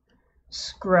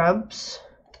 Scrubs,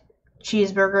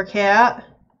 Cheeseburger Cat,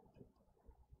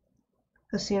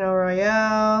 Casino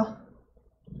Royale,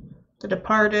 The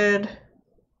Departed,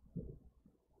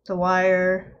 The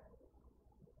Wire.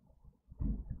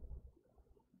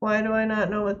 Why do I not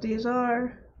know what these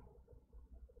are?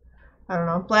 I don't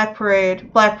know. Black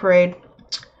Parade. Black Parade.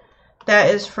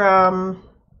 That is from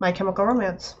My Chemical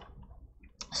Romance.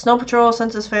 Snow Patrol,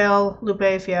 Census Fail,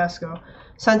 Lupe Fiasco.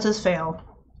 Census Fail.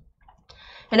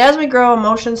 And as we grow,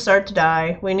 emotions start to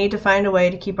die. We need to find a way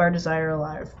to keep our desire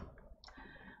alive.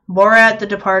 Borat, The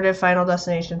Departed, Final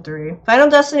Destination 3. Final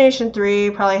Destination 3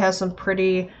 probably has some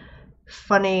pretty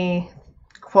funny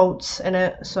quotes in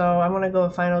it, so I'm going to go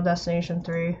with Final Destination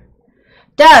 3.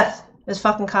 Death is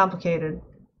fucking complicated.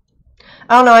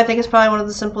 I don't know, I think it's probably one of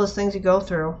the simplest things you go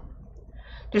through.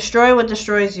 Destroy what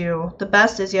destroys you. The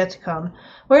best is yet to come.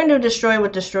 We're going to do destroy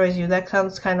what destroys you. That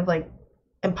sounds kind of like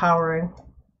empowering.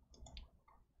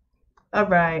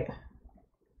 Alright.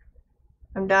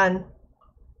 I'm done.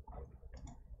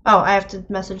 Oh, I have to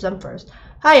message them first.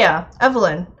 Hiya,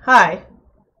 Evelyn. Hi.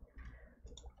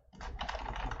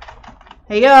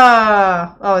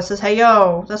 Heya. Oh, it says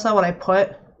heyo. That's not what I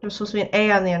put. There's supposed to be an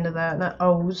A on the end of that, not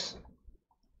O's.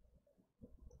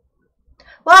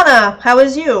 Lana, how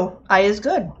is you? I is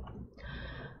good.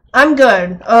 I'm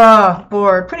good.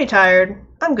 Bored. Pretty tired.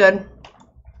 I'm good.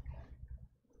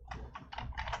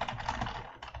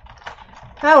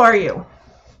 How are you?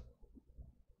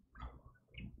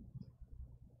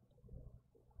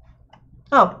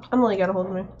 Oh, Emily got a hold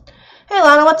of me. Hey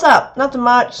Lana, what's up? Nothing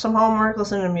much. Some homework,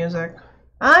 listening to music.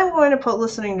 I'm going to put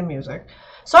listening to music.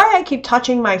 Sorry I keep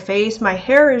touching my face. My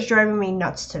hair is driving me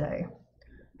nuts today.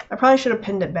 I probably should have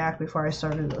pinned it back before I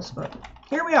started this, but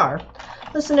here we are.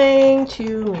 Listening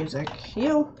to music.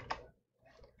 You.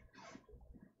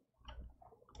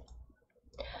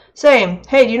 Same.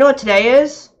 Hey, do you know what today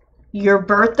is? Your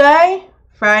birthday?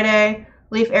 Friday.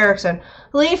 Leif Erikson.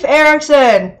 Leif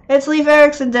Erikson! It's Leif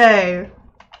Erikson Day!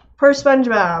 Per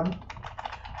SpongeBob.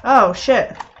 Oh,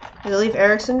 shit. Is it Leif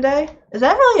Erikson Day? Is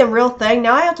that really a real thing?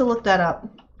 Now I have to look that up.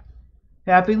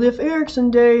 Happy Leif Erikson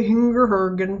Day,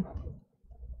 Hingerhergen.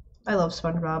 I love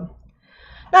SpongeBob.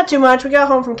 Not too much. We got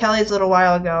home from Kelly's a little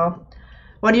while ago.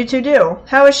 What do you two do?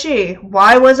 How is she?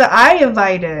 Why wasn't I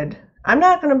invited? I'm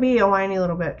not going to be a whiny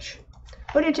little bitch.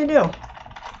 What do you two do?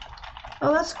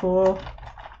 Oh, that's cool.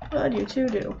 What do you two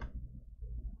do?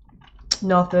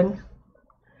 Nothing.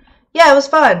 Yeah, it was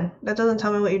fun. That doesn't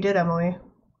tell me what you did, Emily.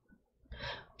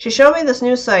 She showed me this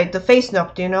new site, the Face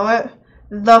Nook. Do you know it?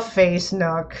 The Face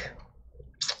Nook.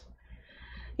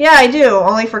 Yeah, I do.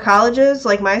 Only for colleges,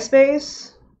 like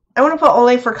MySpace. I want to put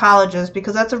only for colleges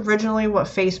because that's originally what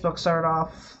Facebook started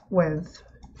off with.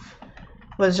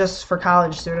 Was just for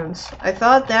college students. I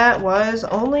thought that was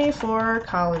only for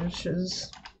colleges.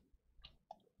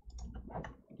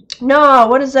 No,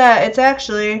 what is that? It's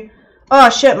actually... Oh,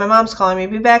 shit, my mom's calling me.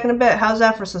 Be back in a bit. How's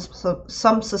that for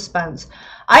some suspense?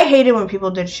 I hated when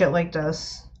people did shit like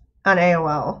this on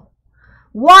AOL.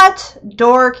 What?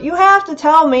 Dork. You have to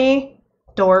tell me.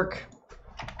 Dork.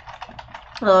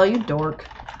 Oh, you dork.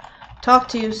 Talk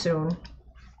to you soon.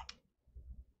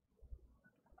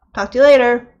 Talk to you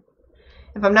later.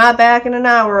 If I'm not back in an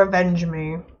hour, avenge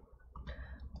me.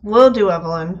 Will do,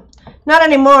 Evelyn. Not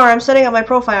anymore. I'm setting up my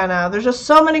profile now. There's just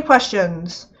so many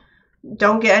questions.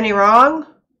 Don't get any wrong?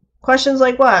 Questions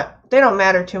like what? They don't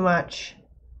matter too much.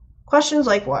 Questions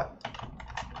like what?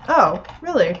 Oh,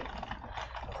 really?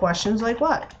 Questions like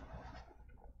what?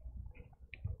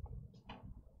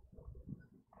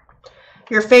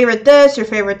 Your favorite this, your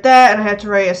favorite that, and I have to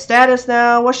write a status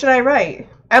now. What should I write?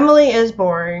 Emily is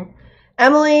boring.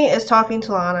 Emily is talking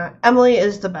to Lana. Emily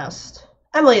is the best.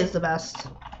 Emily is the best.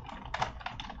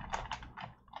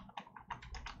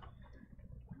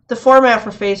 The format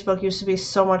for Facebook used to be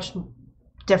so much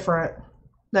different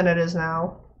than it is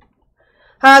now.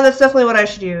 That's definitely what I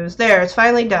should use. There, it's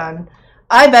finally done.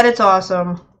 I bet it's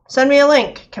awesome. Send me a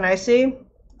link. Can I see?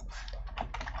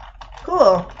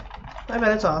 Cool. I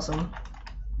bet it's awesome.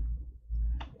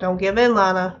 Don't give in,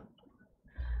 Lana.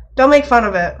 Don't make fun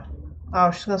of it. Oh,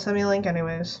 she's gonna send me a link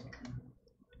anyways.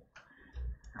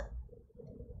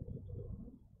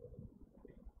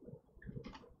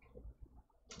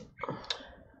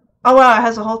 Oh wow, it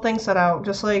has a whole thing set out,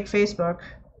 just like Facebook.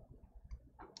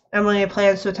 Emily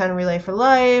plans to attend Relay for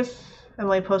Life.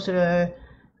 Emily posted a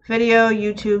video,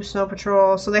 YouTube, Snow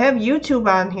Patrol. So they have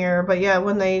YouTube on here, but yeah,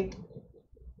 when they...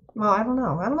 Well, I don't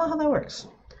know. I don't know how that works.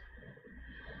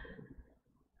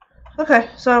 Okay,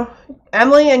 so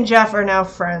Emily and Jeff are now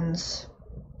friends.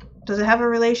 Does it have a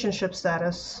relationship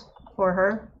status for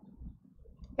her?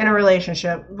 In a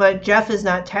relationship, but Jeff is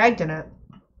not tagged in it.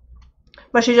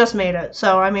 But she just made it.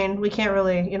 So, I mean, we can't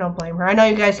really, you know, blame her. I know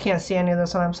you guys can't see any of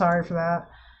this, and I'm sorry for that.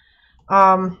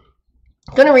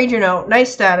 Gonna read your note.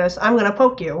 Nice status. I'm gonna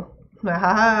poke you.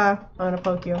 I'm gonna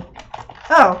poke you.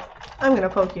 Oh, I'm gonna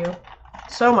poke you.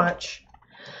 So much.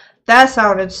 That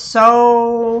sounded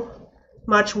so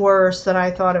much worse than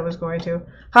I thought it was going to.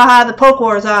 Haha, the poke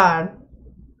war is on.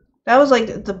 That was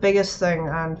like the biggest thing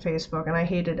on Facebook, and I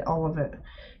hated all of it.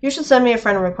 You should send me a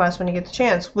friend request when you get the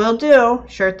chance. Will do.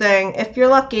 Sure thing. If you're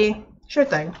lucky. Sure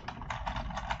thing.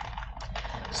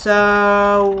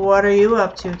 So, what are you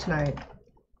up to tonight?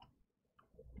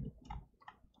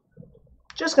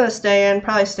 Just gonna stay in,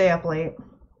 probably stay up late.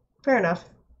 Fair enough.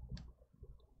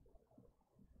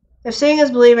 If seeing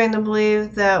is believing, then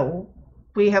believe that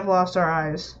we have lost our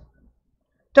eyes.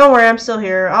 Don't worry, I'm still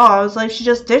here. Oh, I was like, she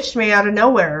just ditched me out of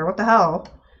nowhere. What the hell?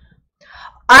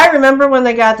 I remember when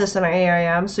they got this in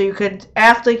AIM, so you could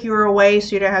act like you were away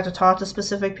so you didn't have to talk to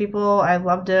specific people. I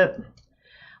loved it.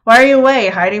 Why are you away?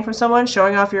 Hiding from someone?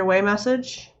 Showing off your away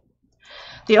message?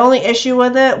 The only issue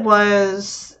with it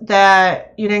was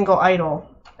that you didn't go idle,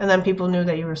 and then people knew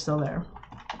that you were still there.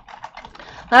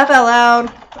 Laugh out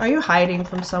loud. Are you hiding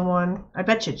from someone? I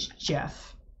bet you it's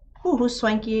Jeff. Ooh, who's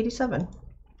Swanky87?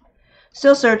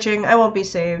 Still searching. I won't be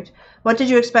saved. What did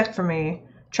you expect from me?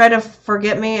 Try to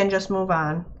forget me and just move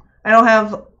on. I don't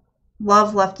have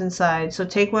love left inside, so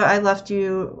take what I left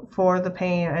you for the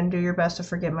pain and do your best to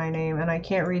forget my name. And I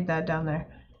can't read that down there.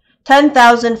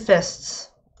 10,000 fists.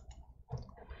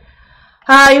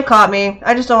 Ah, you caught me.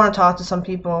 I just don't want to talk to some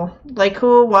people. Like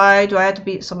who? Why? Do I have to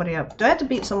beat somebody up? Do I have to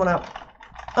beat someone up?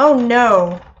 Oh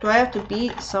no. Do I have to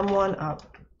beat someone up?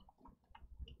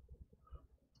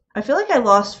 I feel like I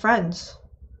lost friends.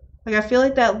 Like, I feel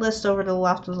like that list over to the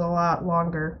left was a lot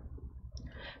longer.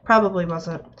 Probably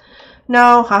wasn't.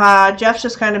 No, haha, Jeff's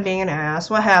just kind of being an ass.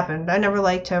 What happened? I never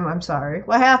liked him. I'm sorry.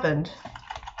 What happened?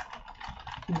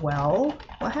 Well,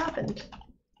 what happened?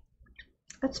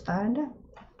 Let's find out.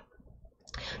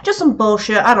 Just some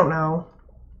bullshit. I don't know.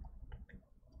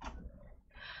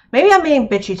 Maybe I'm being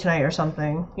bitchy tonight or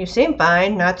something. You seem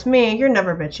fine. Not to me. You're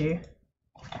never bitchy.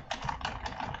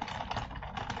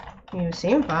 You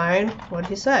seem fine. What'd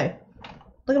he say?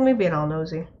 Look at me being all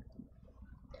nosy.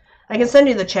 I can send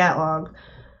you the chat log.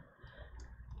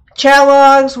 Chat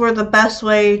logs were the best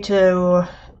way to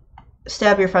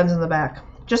stab your friends in the back.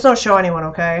 Just don't show anyone,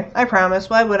 okay? I promise.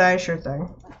 Why would I? Sure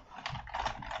thing.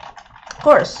 Of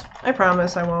course. I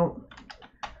promise I won't.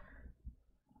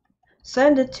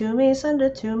 Send it to me. Send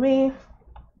it to me.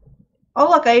 Oh,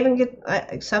 look. I even get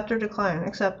accept or decline.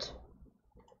 Accept.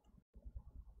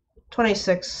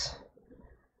 26.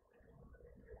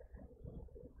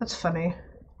 That's funny.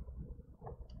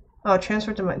 Oh,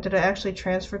 transferred to my... Did it actually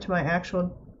transfer to my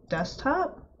actual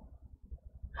desktop?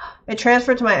 It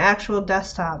transferred to my actual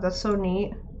desktop. That's so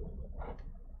neat.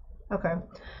 Okay.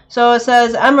 So it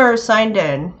says, Emma signed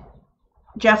in.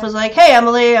 Jeff was like, hey,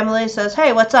 Emily. Emily says,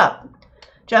 hey, what's up?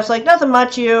 Jeff's like, nothing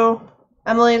much, you.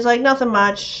 Emily's like, nothing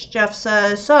much. Jeff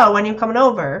says, so, when you coming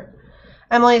over?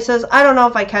 Emily says, I don't know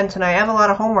if I can tonight. I have a lot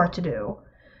of homework to do.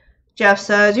 Jeff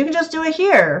says, you can just do it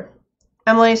here.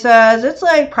 Emily says, it's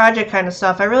like project kind of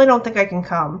stuff. I really don't think I can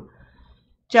come.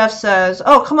 Jeff says,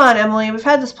 oh, come on, Emily. We've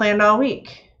had this planned all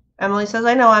week. Emily says,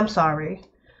 I know, I'm sorry.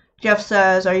 Jeff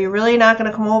says, are you really not going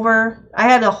to come over? I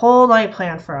had a whole night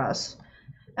planned for us.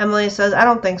 Emily says, I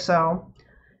don't think so.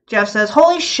 Jeff says,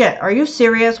 holy shit, are you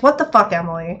serious? What the fuck,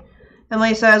 Emily?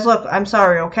 Emily says, look, I'm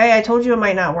sorry, okay? I told you it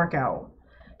might not work out.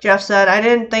 Jeff said, I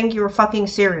didn't think you were fucking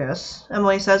serious.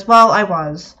 Emily says, well, I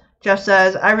was. Jeff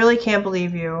says, I really can't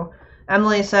believe you.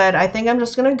 Emily said, I think I'm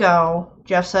just going to go.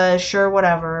 Jeff says, sure,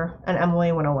 whatever. And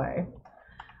Emily went away.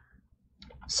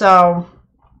 So,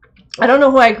 I don't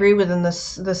know who I agree with in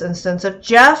this instance. If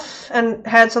Jeff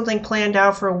had something planned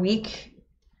out for a week,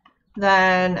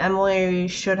 then Emily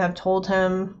should have told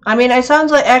him. I mean, it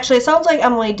sounds like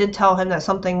Emily did tell him that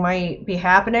something might be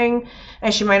happening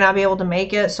and she might not be able to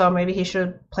make it, so maybe he should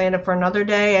have planned it for another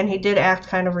day, and he did act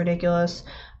kind of ridiculous.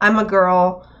 I'm a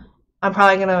girl. I'm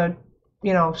probably going to,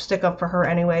 you know, stick up for her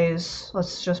anyways.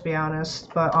 Let's just be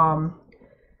honest. But,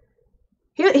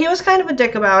 he was kind of a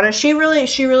dick about it. She really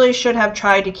should have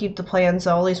tried to keep the plans,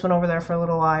 though. At least went over there for a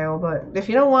little while. But if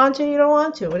you don't want to, you don't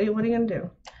want to. What are you going to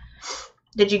do?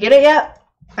 Did you get it yet?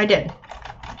 I did.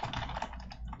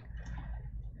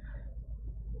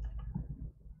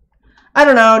 I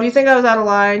don't know. Do you think I was out of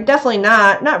line? Definitely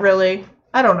not. Not really.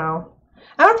 I don't know.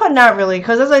 I'm going to put not really,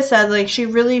 because as I said, like, she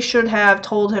really should have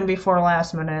told him before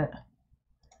last minute.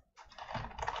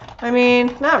 I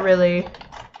mean, not really.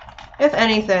 If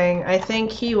anything, I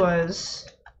think he was...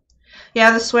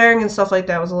 Yeah, the swearing and stuff like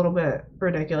that was a little bit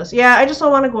ridiculous. Yeah, I just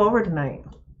don't want to go over tonight.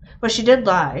 But she did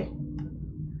lie.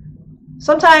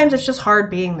 Sometimes it's just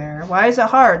hard being there. Why is it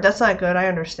hard? That's not good, I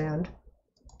understand.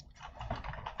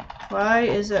 Why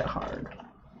is it hard?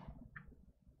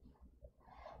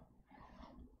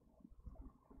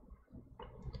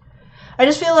 I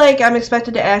just feel like I'm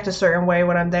expected to act a certain way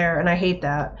when I'm there, and I hate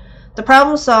that. The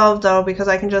problem's solved, though, because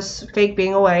I can just fake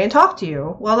being away and talk to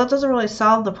you. Well, that doesn't really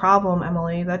solve the problem,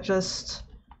 Emily. That just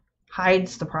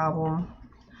hides the problem.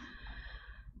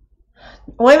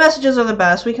 Away messages are the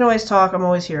best. We can always talk. I'm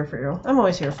always here for you. I'm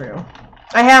always here for you.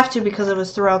 I have to because it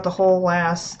was throughout the whole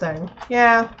last thing.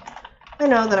 Yeah, I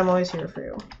know that I'm always here for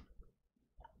you.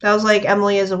 That was like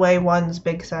Emily is Away 1's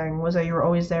big thing, was that you were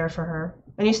always there for her.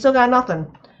 And you still got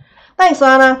nothing. Thanks,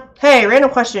 Lana. Hey, random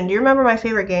question. Do you remember my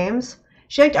favorite games?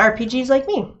 She liked RPGs like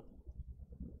me.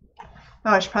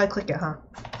 Oh, I should probably click it, huh?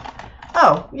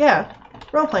 Oh, yeah.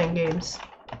 Role-playing games.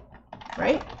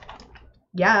 Right?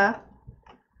 Yeah.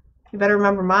 You better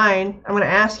remember mine. I'm gonna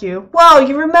ask you. Whoa,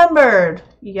 you remembered!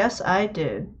 Yes, I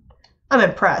did. I'm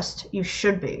impressed. You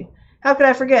should be. How could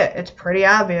I forget? It's pretty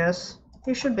obvious.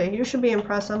 You should be. You should be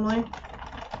impressed, Emily.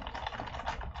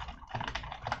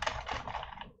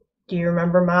 Do you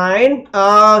remember mine?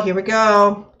 Oh, here we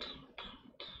go.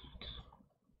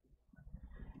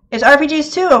 It's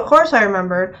RPGs too. Of course I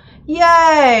remembered.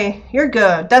 Yay! You're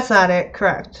good. That's not it.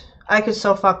 Correct. I could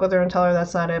so fuck with her and tell her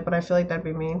that's not it, but I feel like that'd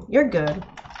be mean. You're good.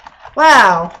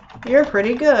 Wow, you're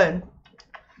pretty good.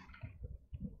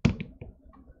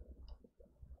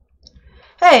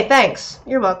 Hey, thanks.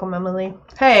 You're welcome, Emily.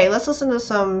 Hey, let's listen to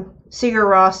some Sigur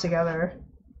Rós together.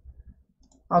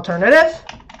 Alternative?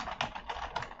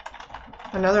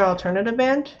 Another alternative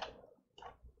band?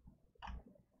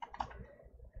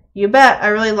 You bet. I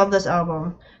really love this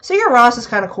album. Sigur Rós is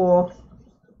kind of cool.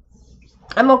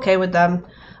 I'm okay with them.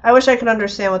 I wish I could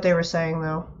understand what they were saying,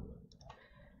 though.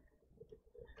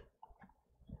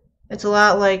 It's a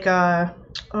lot like,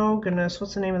 oh goodness,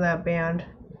 what's the name of that band?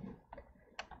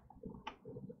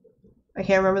 I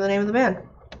can't remember the name of the band.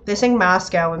 They sing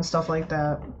Moscow and stuff like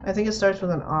that. I think it starts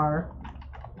with an R.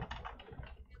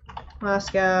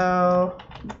 Moscow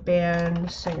band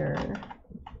singer.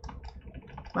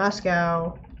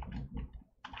 Moscow.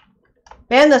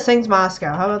 Band that sings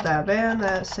Moscow. How about that? Band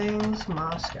that sings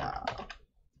Moscow.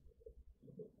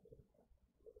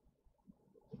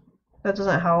 That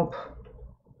doesn't help.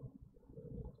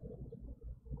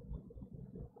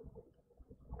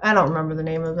 I don't remember the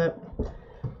name of it.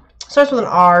 Starts with an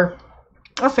R.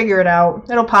 I'll figure it out.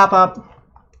 It'll pop up.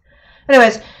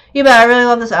 Anyways, you bet. I really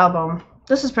love this album.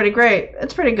 This is pretty great.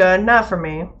 It's pretty good. Not for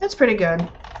me. It's pretty good.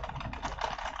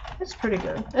 It's pretty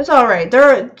good. It's alright.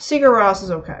 Sigur Rós is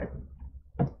okay.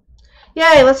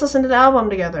 Yay, let's listen to the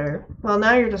album together. Well,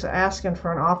 now you're just asking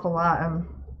for an awful lot.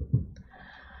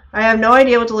 I have no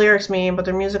idea what the lyrics mean, but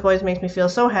their music always makes me feel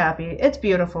so happy. It's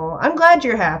beautiful. I'm glad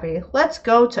you're happy. Let's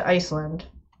go to Iceland.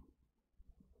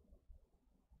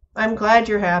 I'm glad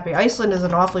you're happy. Iceland is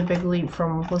an awfully big leap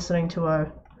from listening to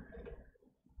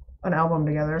an album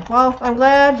together. Well, I'm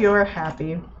glad you're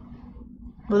happy.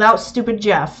 Without stupid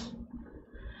Jeff.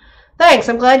 Thanks,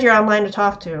 I'm glad you're online to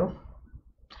talk to.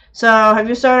 So, have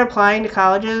you started applying to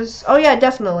colleges? Oh yeah,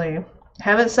 definitely.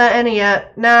 Haven't sent any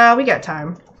yet. Nah, we got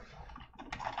time.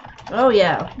 Oh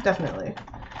yeah, definitely.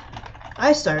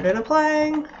 I started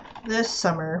applying this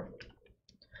summer.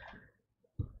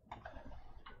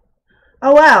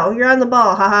 Oh wow, you're on the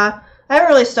ball, haha. I haven't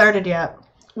really started yet.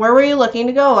 Where were you looking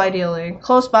to go, ideally?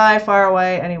 Close by, far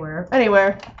away, anywhere.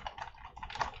 Anywhere.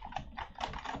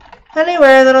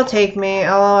 Anywhere that'll take me,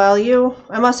 LOL you.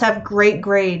 I must have great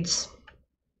grades.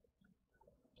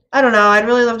 I don't know, I'd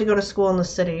really love to go to school in the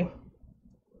city.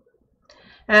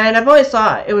 And I've always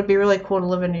thought it would be really cool to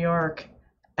live in New York.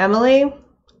 Emily,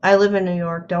 I live in New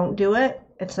York. Don't do it.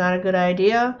 It's not a good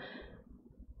idea.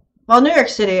 Well, New York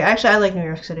City. Actually, I like New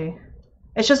York City.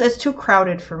 It's too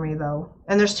crowded for me, though.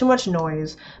 And there's too much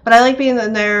noise. But I like being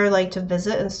in there, like, to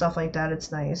visit and stuff like that.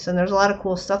 It's nice. And there's a lot of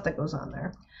cool stuff that goes on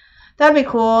there. That'd be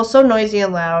cool. So noisy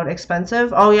and loud.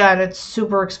 Expensive? Oh, yeah, and it's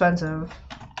super expensive.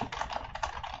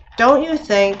 Don't you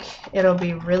think it'll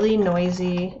be really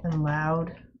noisy and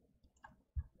loud?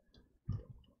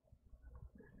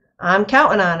 I'm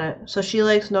counting on it. So she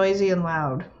likes noisy and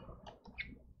loud.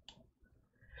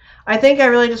 I think I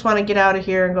really just want to get out of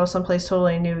here and go someplace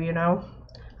totally new, you know?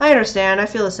 I understand. I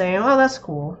feel the same. Oh, that's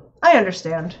cool. I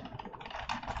understand.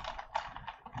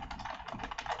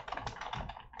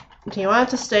 Do you want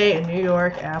to stay in New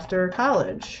York after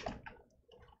college?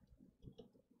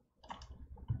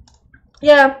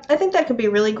 Yeah, I think that could be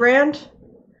really grand.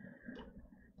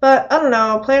 But I don't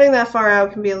know, planning that far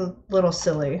out can be a little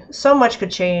silly. So much could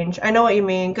change. I know what you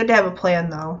mean. Good to have a plan,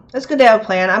 though. It's good to have a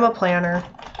plan. I'm a planner.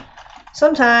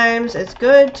 Sometimes it's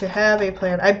good to have a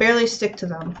plan. I barely stick to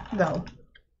them, though.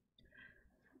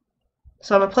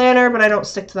 So I'm a planner, but I don't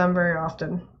stick to them very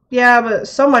often. Yeah, but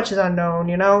so much is unknown,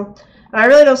 you know? And I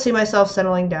really don't see myself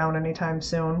settling down anytime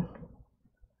soon.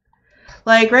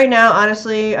 Like, right now,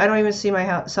 honestly, I don't even see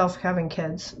myself having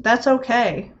kids. That's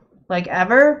okay. Like,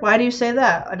 ever? Why do you say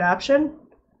that? Adoption?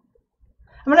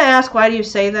 I'm gonna ask why do you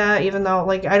say that, even though,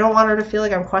 like, I don't want her to feel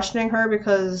like I'm questioning her,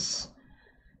 because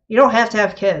you don't have to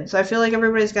have kids. I feel like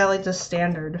everybody's got, like, this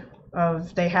standard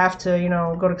of they have to, you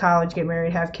know, go to college, get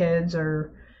married, have kids,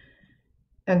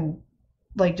 and,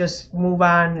 like, just move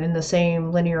on in the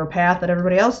same linear path that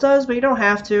everybody else does, but you don't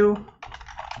have to.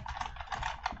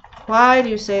 Why do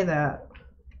you say that?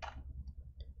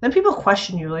 Then people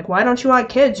question you, like, why don't you want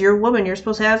kids? You're a woman, you're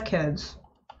supposed to have kids.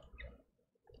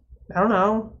 I don't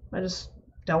know. I just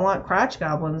don't want crotch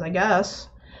goblins, I guess.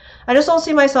 I just don't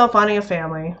see myself wanting a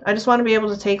family. I just want to be able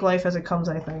to take life as it comes,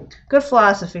 I think. Good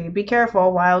philosophy. Be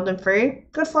careful, wild and free.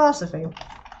 Good philosophy.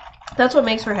 That's what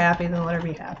makes her happy, then let her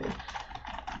be happy.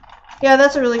 Yeah,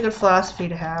 that's a really good philosophy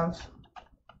to have.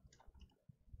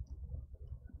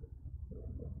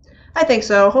 I think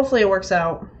so. Hopefully it works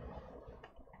out.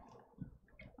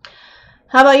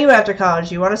 How about you after college?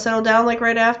 You want to settle down like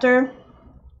right after?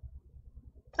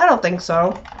 I don't think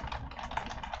so.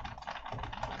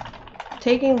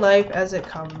 Taking life as it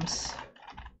comes.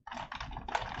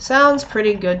 Sounds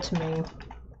pretty good to me.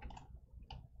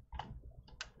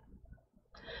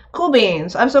 Cool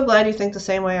beans. I'm so glad you think the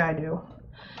same way I do.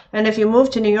 And if you move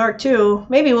to New York too,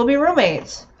 maybe we'll be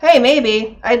roommates. Hey,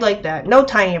 maybe. I'd like that. No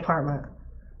tiny apartment.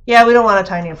 Yeah, we don't want a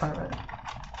tiny apartment.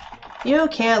 You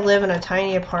can't live in a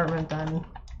tiny apartment then.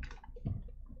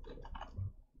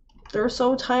 They're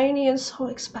so tiny and so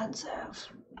expensive.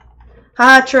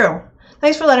 Haha, true.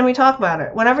 Thanks for letting me talk about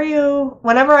it.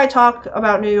 Whenever I talk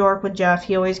about New York with Jeff,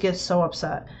 he always gets so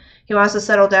upset. He wants to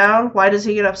settle down. Why does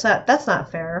he get upset? That's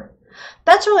not fair.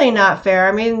 That's really not fair.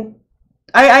 I mean,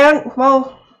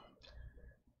 well,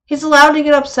 he's allowed to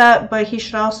get upset, but he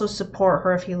should also support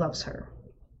her if he loves her.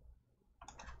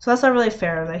 So that's not really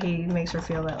fair that he makes her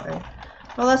feel that way.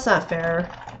 Well, that's not fair.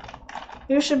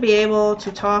 You should be able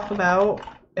to talk about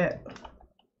it.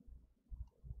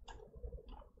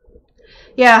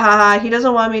 Yeah, haha, he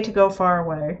doesn't want me to go far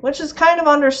away, which is kind of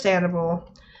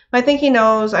understandable. I think he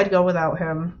knows I'd go without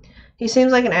him. He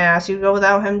seems like an ass. You'd go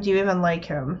without him? Do you even like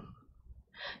him?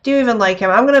 Do you even like him?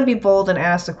 I'm gonna be bold and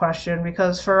ask the question,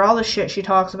 because for all the shit she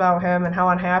talks about him and how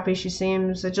unhappy she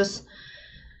seems, it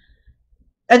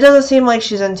doesn't seem like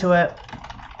she's into it.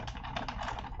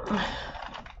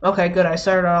 Okay, good. I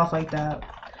started off like that.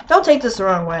 Don't take this the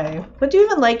wrong way. But do you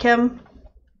even like him?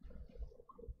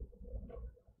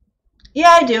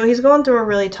 Yeah, I do. He's going through a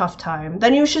really tough time.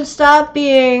 Then you should stop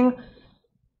being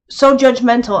so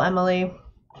judgmental, Emily.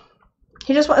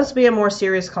 He just wants to be a more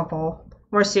serious couple.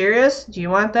 More serious? Do you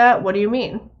want that? What do you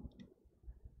mean?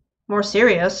 More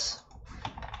serious?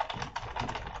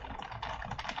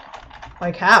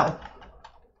 Like how?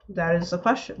 That is the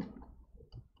question.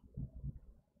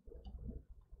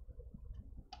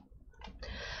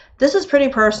 This is pretty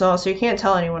personal, so you can't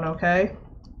tell anyone, okay?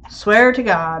 Swear to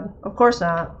God. Of course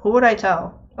not. Who would I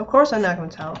tell? Of course I'm not going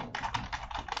to tell.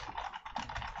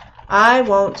 I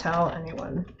won't tell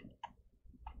anyone.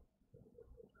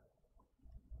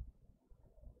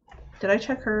 Did I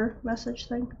check her message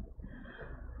thing?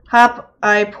 Hop,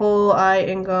 I pull, I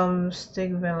ingum,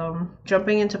 stigvelum.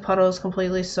 Jumping into puddles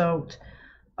completely soaked.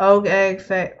 Og, egg,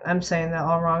 I'm saying that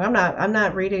all wrong. I'm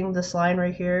not reading this line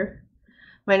right here.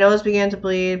 My nose began to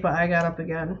bleed, but I got up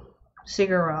again.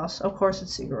 Sigur Rós. Of course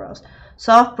it's Sigur Rós.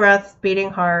 Soft breath,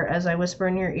 beating heart as I whisper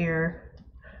in your ear.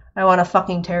 I want to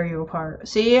fucking tear you apart.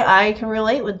 See, I can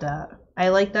relate with that. I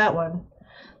like that one.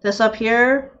 This up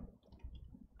here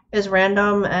is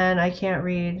random and I can't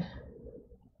read,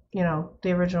 you know,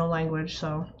 the original language,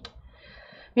 so.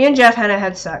 Me and Jeff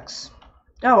had sex.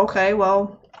 Oh, okay,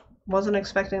 well, wasn't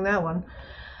expecting that one.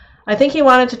 I think he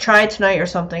wanted to try tonight or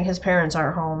something. His parents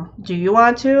aren't home. Do you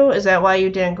want to? Is that why you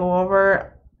didn't go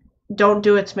over? Don't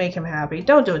do it to make him happy.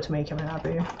 Don't do it to make him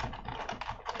happy.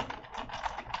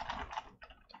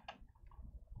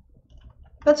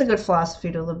 That's a good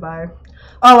philosophy to live by.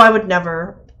 Oh, I would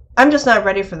never. I'm just not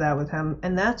ready for that with him,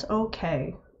 and that's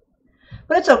okay.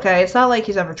 But it's okay. It's not like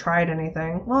he's ever tried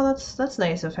anything. Well, that's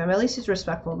nice of him. At least he's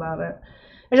respectful about it.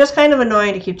 It's just kind of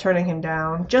annoying to keep turning him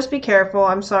down. Just be careful.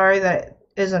 I'm sorry that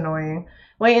is annoying.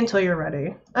 Wait until you're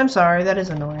ready. I'm sorry, that is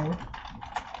annoying.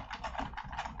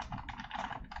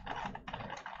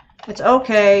 It's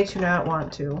okay to not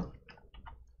want to.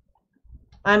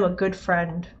 I'm a good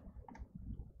friend.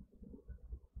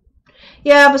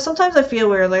 Yeah, but sometimes I feel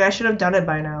weird, like I should have done it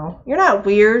by now. You're not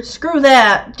weird. Screw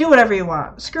that. Do whatever you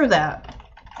want. Screw that.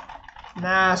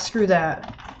 Nah, screw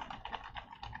that.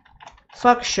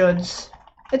 Fuck shoulds.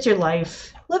 It's your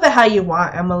life. Live it how you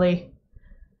want, Emily.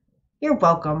 You're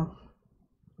welcome.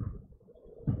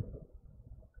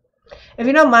 If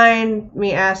you don't mind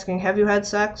me asking, have you had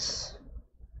sex?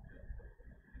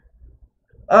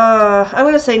 I'm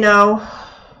gonna say no.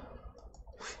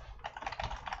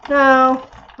 No,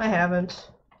 I haven't.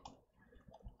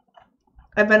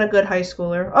 I've been a good high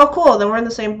schooler. Oh, cool, then we're in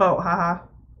the same boat, haha.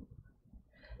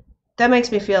 That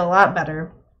makes me feel a lot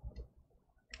better.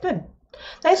 Good.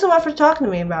 Thanks so much for talking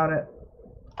to me about it.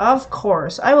 Of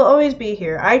course. I will always be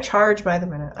here. I charge by the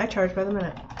minute. I charge by the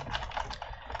minute.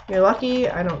 You're lucky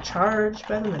I don't charge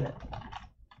by the minute.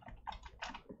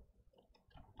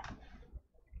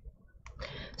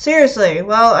 Seriously,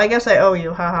 well, I guess I owe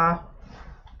you, haha.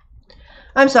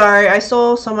 I'm sorry, I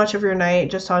stole so much of your night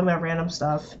just talking about random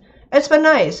stuff. It's been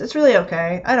nice. It's really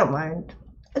okay. I don't mind.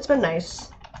 It's been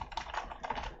nice.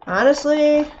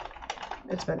 Honestly,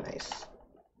 it's been nice.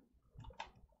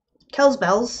 Kells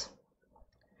bells.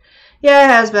 Yeah, it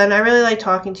has been. I really like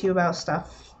talking to you about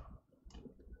stuff.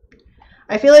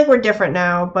 I feel like we're different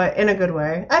now, but in a good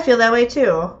way. I feel that way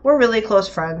too. We're really close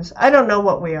friends. I don't know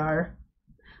what we are.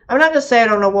 I'm not gonna say I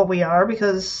don't know what we are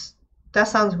because that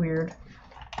sounds weird.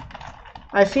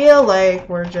 I feel like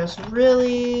we're just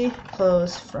really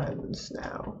close friends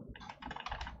now.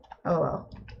 LOL.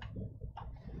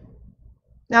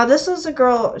 Now this is a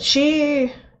girl,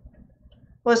 she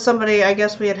was somebody, I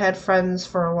guess we had friends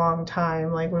for a long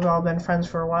time. Like we've all been friends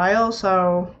for a while,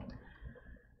 so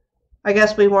I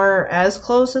guess we weren't as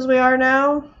close as we are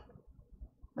now.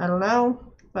 I don't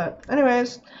know. But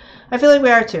anyways, I feel like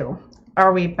we are too.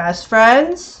 Are we best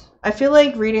friends? I feel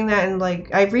like reading that in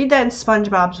like, I read that in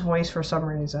SpongeBob's voice for some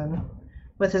reason.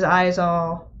 With his eyes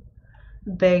all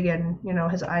big and, you know,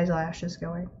 his eyelashes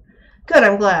going. Good,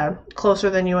 I'm glad. Closer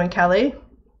than you and Kelly.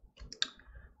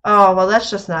 Oh, well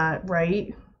that's just not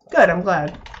right. Good, I'm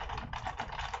glad.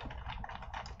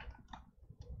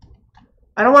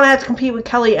 I don't want to have to compete with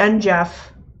Kelly and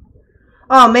Jeff.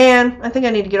 Oh man, I think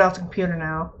I need to get off the computer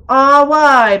now. Oh,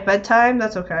 why? Bedtime?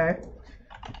 That's okay.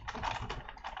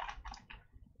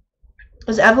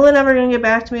 Is Evelyn ever going to get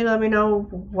back to me to let me know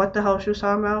what the hell she was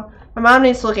talking about? My mom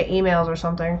needs to look at emails or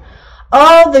something.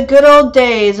 Oh, the good old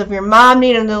days of your mom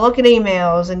needing to look at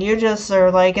emails and you just are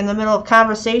like in the middle of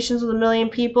conversations with a million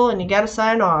people and you got to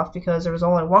sign off because there was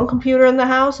only one computer in the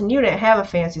house and you didn't have a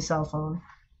fancy cell phone.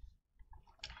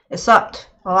 It sucked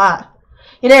a lot.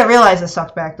 You didn't realize it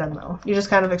sucked back then though. You just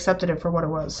kind of accepted it for what it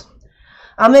was.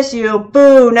 I'll miss you.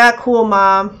 Boo, not cool,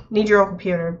 Mom. Need your own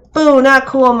computer. Boo, not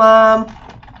cool, Mom.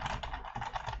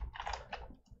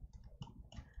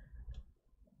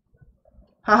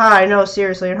 Haha, I know,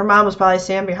 seriously. And her mom was probably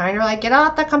standing behind her like, get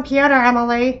off the computer,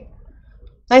 Emily.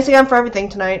 Thanks again for everything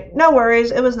tonight. No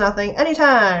worries, it was nothing.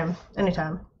 Anytime.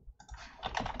 Anytime.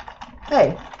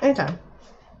 Hey, anytime.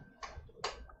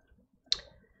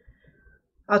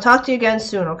 I'll talk to you again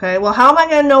soon, okay? Well, how am I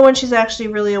going to know when she's actually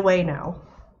really away now?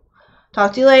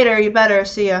 Talk to you later. You better.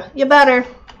 See ya. You better.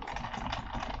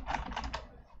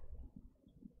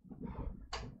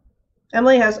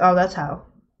 Emily has... Oh, that's how.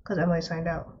 Because Emily signed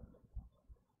out.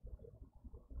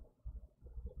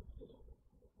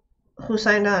 Who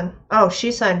signed on? Oh,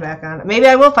 she signed back on. Maybe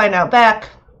I will find out back.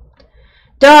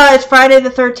 Duh, it's Friday the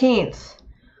 13th.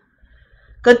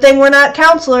 Good thing we're not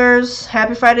counselors.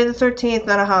 Happy Friday the 13th,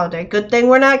 not a holiday. Good thing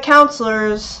we're not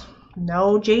counselors.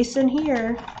 No Jason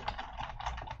here.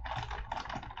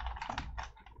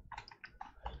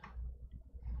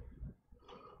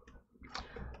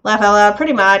 Laugh out loud,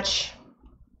 pretty much.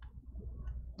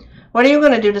 What are you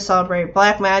going to do to celebrate?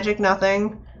 Black magic,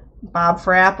 nothing. Bob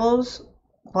for apples.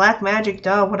 Black magic,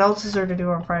 duh. What else is there to do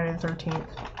on Friday the 13th?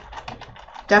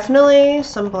 Definitely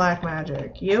some black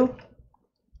magic. You?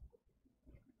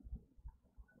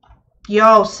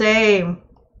 Yo, same.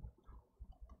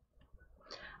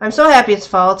 I'm so happy it's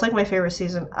fall. It's like my favorite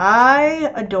season.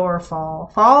 I adore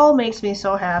fall. Fall makes me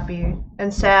so happy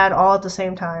and sad all at the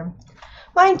same time.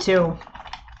 Mine too.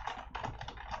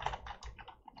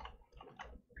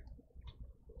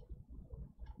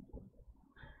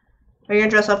 Are you gonna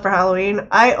dress up for Halloween?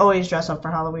 I always dress up for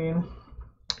Halloween.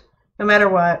 No matter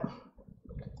what.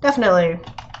 Definitely.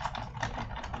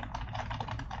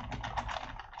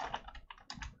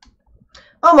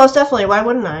 Oh, most definitely. Why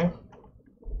wouldn't I?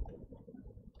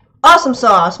 Awesome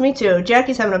sauce. Me too.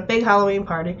 Jackie's having a big Halloween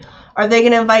party. Are they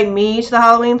gonna invite me to the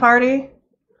Halloween party?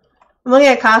 I'm looking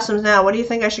at costumes now. What do you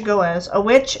think I should go as? A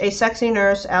witch, a sexy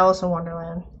nurse, Alice in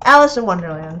Wonderland. Alice in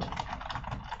Wonderland.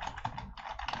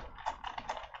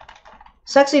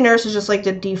 Sexy nurse is just like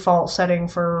the default setting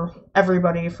for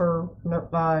everybody for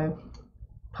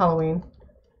Halloween.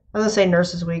 I was gonna say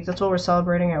Nurses Week. That's what we're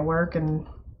celebrating at work, and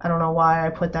I don't know why I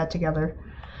put that together.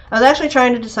 I was actually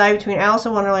trying to decide between Alice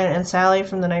in Wonderland and Sally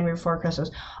from The Nightmare Before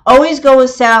Christmas. Always go with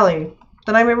Sally.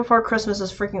 The Nightmare Before Christmas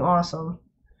is freaking awesome.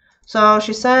 So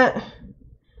she sent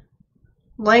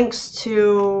links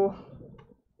to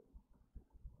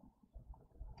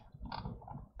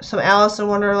some Alice in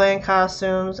Wonderland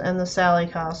costumes and the Sally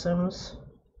costumes.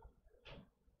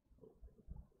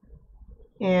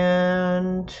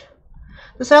 And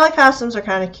the Sally costumes are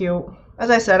kind of cute. As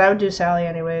I said, I would do Sally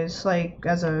anyways, like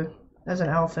as an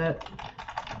outfit.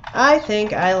 I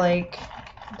think I like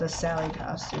the Sally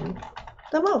costume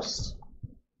the most.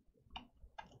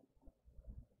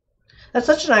 That's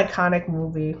such an iconic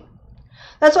movie.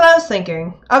 That's what I was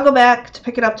thinking. I'll go back to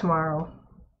pick it up tomorrow.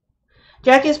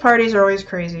 Jackie's parties are always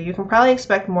crazy. You can probably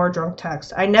expect more drunk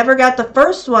text. I never got the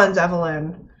first ones,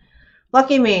 Evelyn.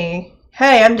 Lucky me.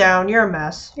 Hey, I'm down. You're a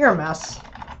mess. You're a mess.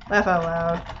 Laugh out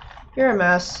loud. You're a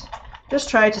mess. Just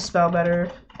try to spell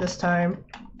better this time.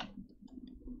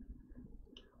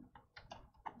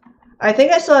 I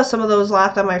think I still have some of those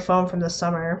locked on my phone from this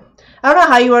summer. I don't know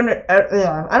how you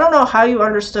I don't know how you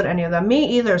understood any of them. Me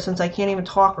either, since I can't even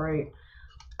talk right.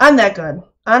 I'm that good.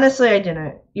 Honestly, I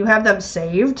didn't. You have them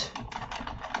saved?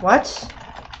 What?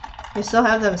 You still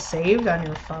have them saved on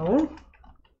your phone?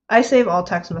 I save all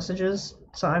text messages,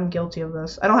 so I'm guilty of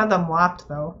this. I don't have them locked,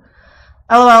 though.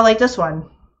 LOL, like this one.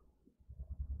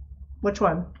 Which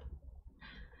one?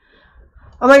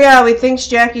 Oh my god, we think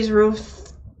Jackie's roof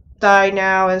died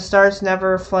now and stars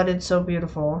never flooded so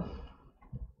beautiful.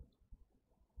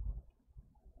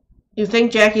 You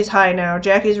think Jackie's high now.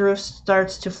 Jackie's roof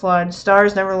starts to flood.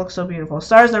 Stars never look so beautiful.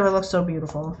 Stars never look so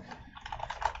beautiful.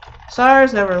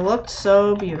 Stars never looked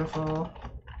so beautiful.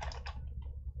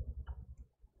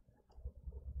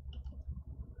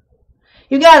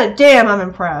 You got it. Damn, I'm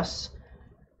impressed.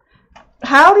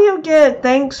 How do you get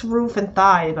thanks, roof, and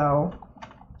thigh, though?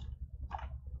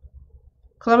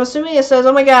 Because I'm assuming it says,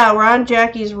 oh my god, we're on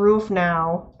Jackie's roof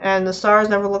now, and the stars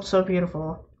never looked so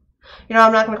beautiful. You know,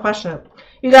 I'm not going to question it.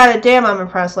 You got it. Damn, I'm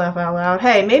impressed. Laugh out loud.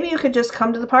 Hey, maybe you could just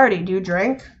come to the party. Do you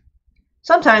drink?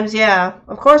 Sometimes, yeah.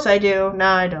 Of course I do.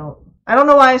 Nah, I don't. I don't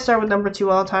know why I start with number 2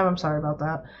 all the time. I'm sorry about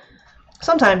that.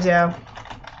 Sometimes, yeah.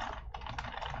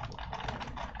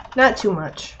 Not too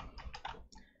much.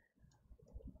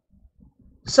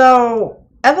 So,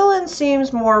 Evelyn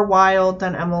seems more wild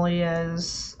than Emily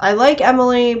is. I like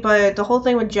Emily, but the whole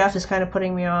thing with Jeff is kind of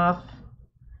putting me off.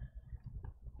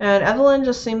 And Evelyn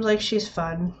just seems like she's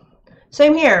fun.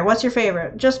 Same here. What's your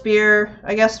favorite? Just beer.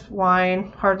 I guess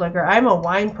wine. Hard liquor. I'm a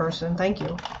wine person. Thank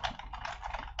you.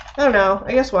 I don't know.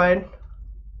 I guess wine.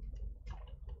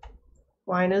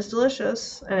 Wine is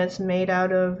delicious. And it's made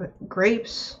out of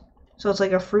grapes. So it's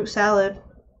like a fruit salad.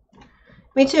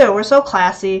 Me too. We're so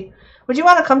classy. Would you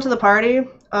want to come to the party?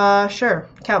 Sure.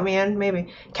 Count me in.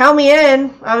 Maybe. Count me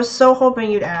in! I was so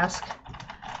hoping you'd ask.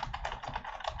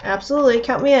 Absolutely.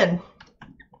 Count me in.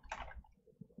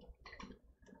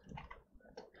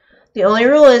 The only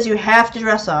rule is you have to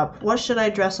dress up. What should I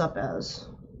dress up as?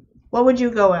 What would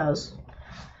you go as?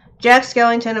 Jack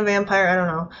Skellington, a vampire? I don't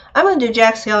know. I'm going to do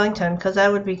Jack Skellington because that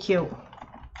would be cute.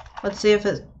 Let's see if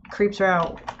it creeps her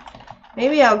out.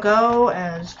 Maybe I'll go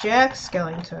as Jack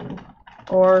Skellington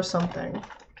or something.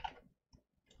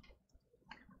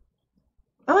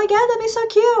 Oh my god, that'd be so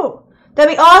cute.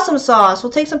 That'd be awesome, Sauce.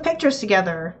 We'll take some pictures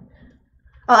together.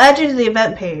 I'll add you to the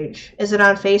event page. Is it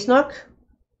on Facebook?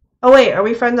 Oh wait, are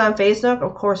we friends on Facebook?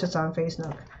 Of course it's on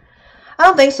Facebook. I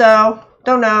don't think so.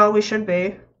 Don't know. We should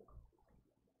be.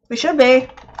 We should be.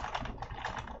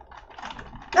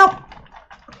 Nope.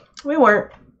 We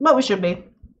weren't. But we should be.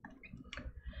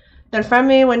 Then friend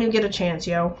me when you get a chance,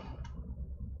 yo.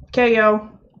 Okay,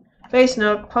 yo.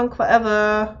 Facebook, punk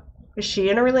forever. Is she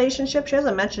in a relationship? She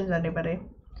hasn't mentioned anybody.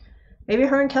 Maybe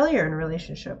her and Kelly are in a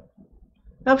relationship.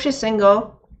 Nope, she's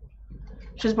single.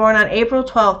 She was born on April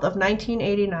 12th of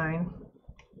 1989.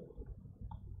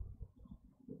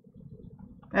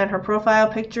 And her profile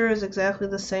picture is exactly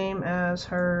the same as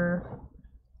her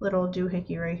little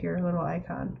doohickey right here, little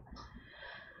icon.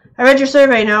 I read your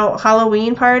survey. No,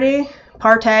 Halloween party?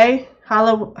 Partay?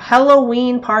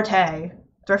 Halloween partay.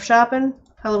 Thrift shopping?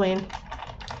 Halloween.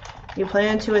 You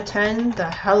plan to attend the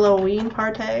Halloween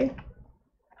partay?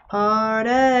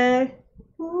 Party.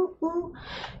 Ooh, ooh.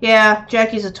 Yeah,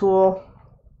 Jackie's a tool.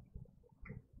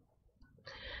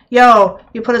 Yo,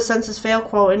 you put a census fail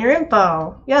quote in your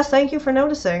info. Yes, thank you for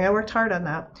noticing. I worked hard on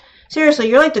that. Seriously,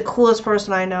 you're like the coolest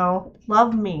person I know.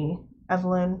 Love me,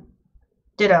 Evelyn.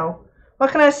 Ditto.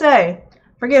 What can I say?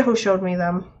 Forget who showed me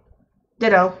them.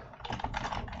 Ditto.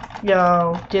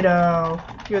 Yo, ditto.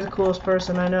 You're the coolest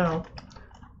person I know.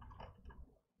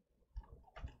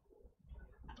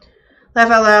 Laugh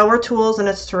out loud. We're tools and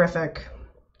it's terrific.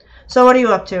 So what are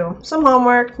you up to? Some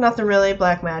homework. Nothing really.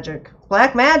 Black magic.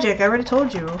 Black magic? I already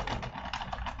told you.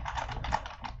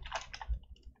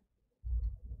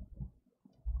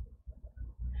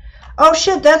 Oh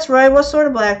shit, that's right. What sort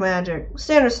of black magic?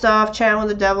 Standard stuff. Chatting with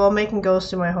the devil. Making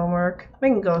ghosts do my homework.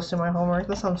 Making ghosts do my homework.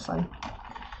 That sounds fun.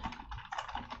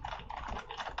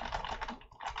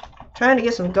 Trying to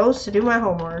get some ghosts to do my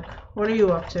homework. What are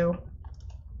you up to?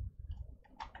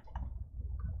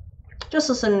 Just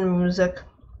listening to music.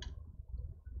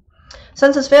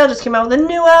 Census Fail just came out with a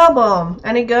new album.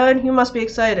 Any good? You must be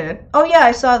excited. Oh yeah,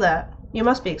 I saw that. You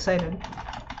must be excited.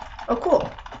 Oh cool.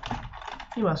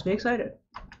 You must be excited.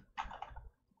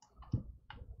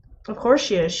 Of course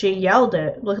she is. She yelled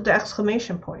it. Look at the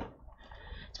exclamation point.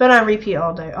 It's been on repeat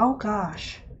all day. Oh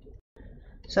gosh.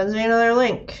 Sends me another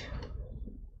link.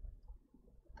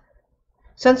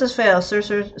 Census Fail.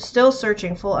 Still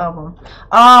searching full album.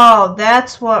 Oh,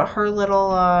 that's what her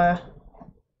little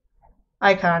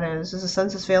icon is a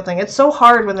Census Fail thing. It's so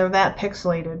hard when they're that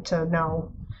pixelated to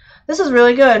know. This is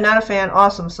really good. Not a fan.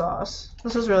 Awesome sauce.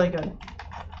 This is really good.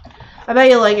 I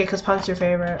bet you like it because Punk's your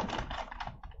favorite.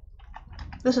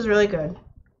 This is really good.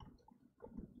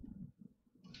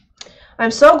 I'm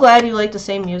so glad you like the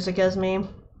same music as me.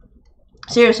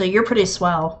 Seriously, you're pretty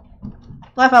swell.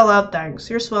 Laugh out loud, thanks.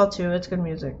 You're swell too. It's good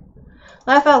music.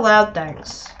 Laugh out loud,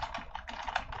 thanks.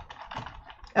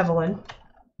 Evelyn.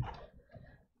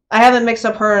 I haven't mixed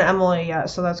up her and Emily yet,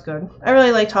 so that's good. I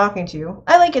really like talking to you.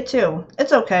 I like it too.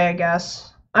 It's okay, I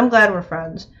guess. I'm glad we're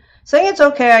friends. Saying it's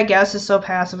okay, I guess, is so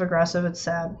passive-aggressive, it's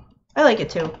sad. I like it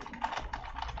too.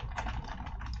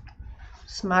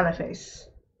 Smiley face.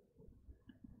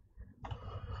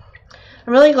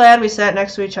 I'm really glad we sat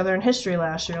next to each other in history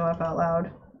last year, laugh out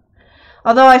loud.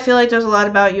 Although I feel like there's a lot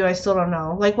about you I still don't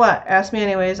know. Like what? Ask me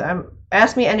anyways.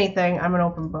 Ask me anything. I'm an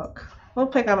open book. We'll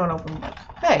pick I'm an open book.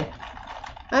 Hey.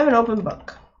 I'm an open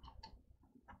book.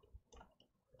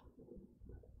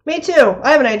 Me too.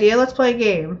 I have an idea. Let's play a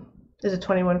game. Is it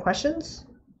 21 questions?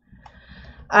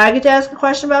 I get to ask a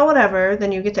question about whatever,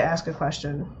 then you get to ask a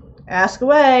question. Ask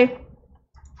away.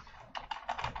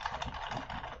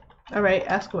 Alright,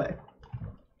 ask away.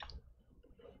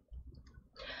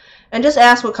 And just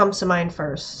ask what comes to mind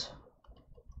first.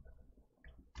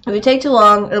 If you take too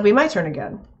long, it'll be my turn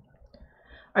again.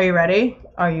 Are you ready?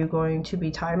 Are you going to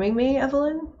be timing me,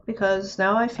 Evelyn? Because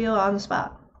now I feel on the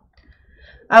spot.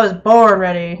 I was born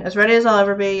ready. As ready as I'll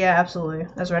ever be. Yeah, absolutely.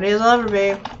 As ready as I'll ever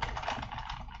be.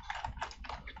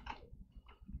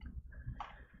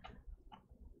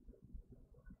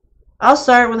 I'll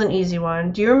start with an easy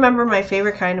one. Do you remember my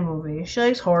favorite kind of movie? She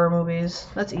likes horror movies.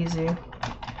 That's easy.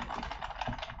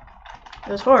 It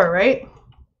was horror, right?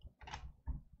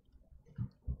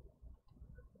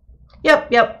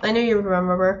 Yep, I knew you would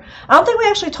remember. I don't think we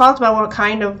actually talked about what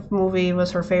kind of movie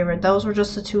was her favorite. Those were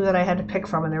just the two that I had to pick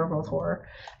from, and they were both horror.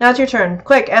 Now it's your turn.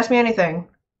 Quick, ask me anything.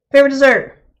 Favorite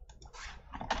dessert?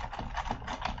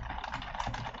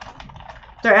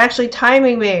 They're actually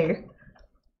timing me.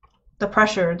 The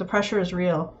pressure is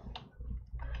real.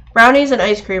 Brownies and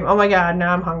ice cream. Oh my god,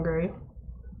 now I'm hungry.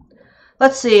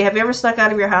 Let's see, have you ever snuck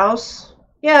out of your house?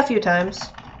 Yeah, a few times.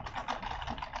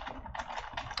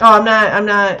 Oh, I'm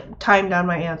not timed on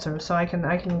my answer, so I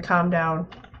can calm down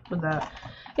with that.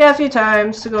 Yeah, a few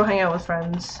times to go hang out with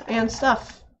friends and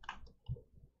stuff.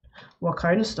 What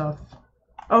kind of stuff?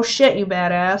 Oh shit, you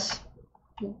badass.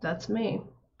 That's me.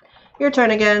 Your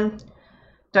turn again.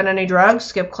 Done any drugs?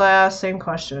 Skip class. Same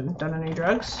question. Done any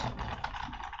drugs?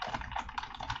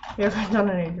 You ever done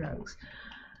any drugs?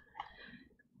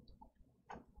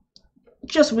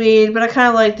 Just weed, but I kind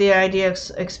of like the idea of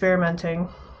experimenting.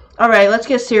 Alright, let's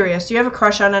get serious. Do you have a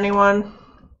crush on anyone?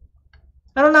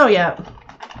 I don't know yet.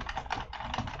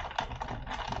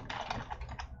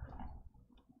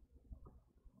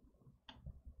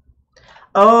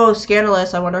 Oh,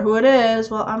 scandalous. I wonder who it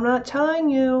is. Well, I'm not telling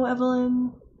you,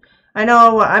 Evelyn. I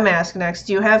know what I'm asking next.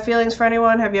 Do you have feelings for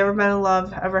anyone? Have you ever been in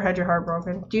love? Ever had your heart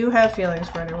broken? Do you have feelings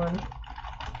for anyone?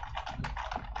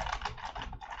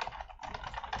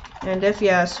 And if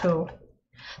yes, who?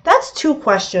 That's 2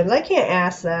 questions. I can't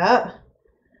ask that.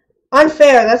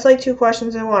 Unfair. That's like 2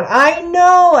 questions in one. I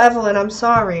know, Evelyn. I'm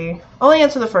sorry. Only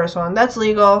answer the first one. That's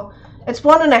legal. It's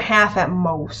 1.5 at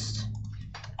most.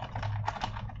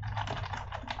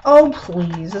 Oh,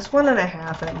 please. It's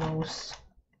 1.5 at most.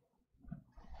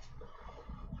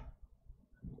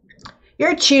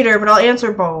 You're a cheater, but I'll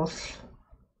answer both.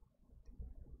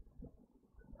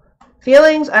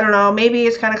 Feelings? I don't know. Maybe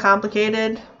it's kind of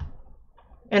complicated.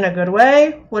 In a good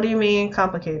way? What do you mean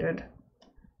complicated?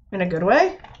 In a good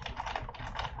way?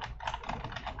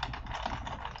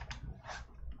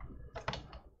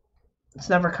 It's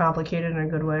never complicated in a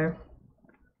good way.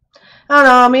 I don't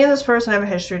know. Me and this person have a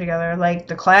history together. Like,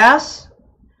 the class?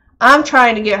 I'm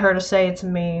trying to get her to say it's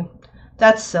me.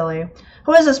 That's silly.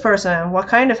 Who is this person? What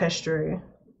kind of history?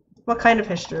 What kind of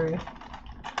history?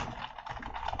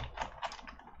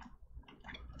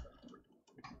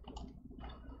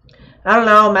 I don't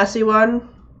know, messy one?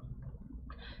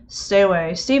 Stay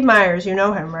away. Steve Myers, you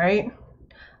know him, right?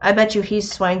 I bet you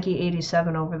he's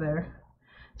Swanky87 over there.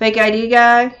 Fake ID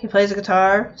guy, he plays a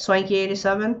guitar,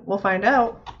 Swanky87. We'll find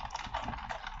out.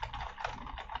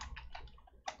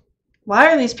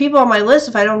 Why are these people on my list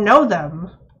if I don't know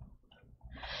them?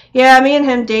 Yeah, me and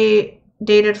him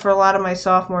dated for a lot of my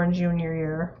sophomore and junior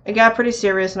year. It got pretty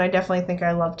serious, and I definitely think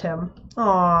I loved him.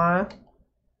 Aww.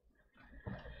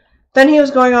 Then he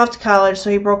was going off to college, so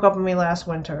he broke up with me last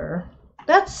winter.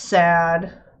 That's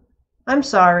sad. I'm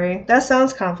sorry. That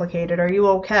sounds complicated. Are you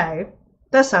okay?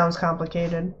 That sounds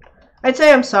complicated. I'd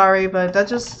say I'm sorry, but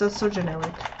that's so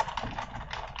generic.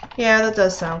 Yeah, that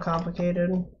does sound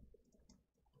complicated.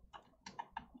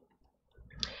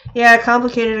 Yeah,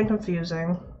 complicated and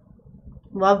confusing.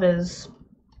 Love is.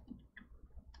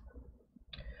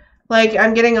 Like,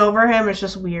 I'm getting over him, it's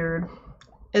just weird.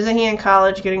 Isn't he in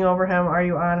college? Getting over him? Are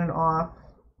you on and off?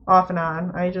 Off and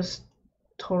on. I just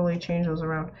totally changed those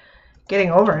around.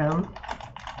 Getting over him?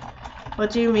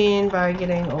 What do you mean by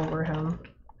getting over him?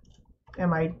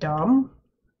 Am I dumb?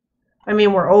 I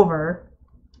mean, we're over.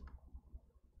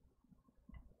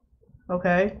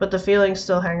 Okay, but the feelings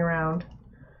still hang around.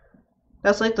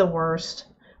 That's like the worst.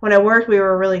 When I worked, we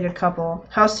were a really good couple.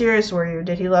 How serious were you?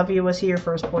 Did he love you? Was he your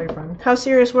first boyfriend? How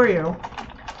serious were you?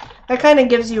 That kind of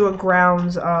gives you a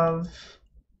grounds of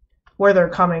where they're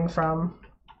coming from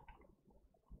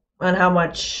and how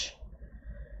much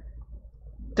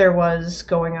there was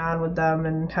going on with them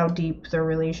and how deep their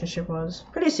relationship was.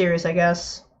 Pretty serious, I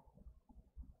guess.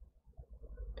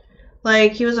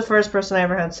 Like, he was the first person I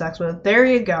ever had sex with. There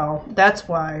you go. That's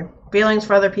why. Feelings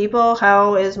for other people?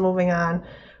 How is moving on?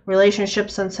 Relationship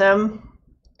since him?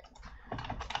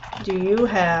 Do you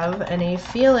have any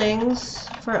feelings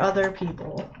for other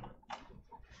people?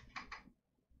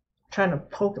 Trying to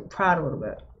poke and prod a little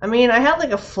bit. I mean, I had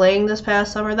like a fling this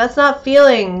past summer. That's not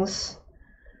feelings.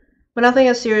 But nothing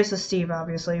as serious as Steve,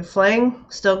 obviously. Fling?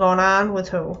 Still going on? With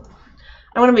who?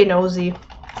 I want to be nosy.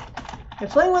 A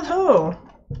fling with who?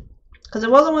 Because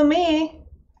it wasn't with me.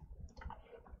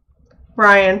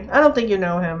 Brian. I don't think you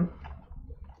know him.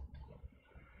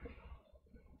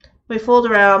 We fooled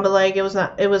around, but like, it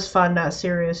was fun, not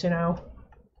serious, you know.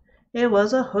 It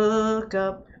was a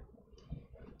hookup.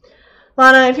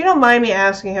 Lana, if you don't mind me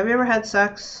asking, have you ever had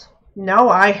sex? No,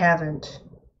 I haven't.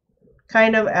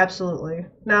 Kind of, absolutely.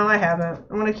 No, I haven't.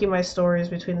 I'm going to keep my stories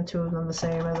between the two of them the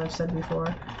same, as I've said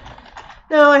before.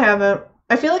 No, I haven't.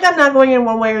 I feel like I'm not going in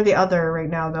one way or the other right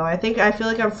now, though. I feel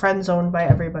like I'm friend-zoned by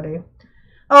everybody.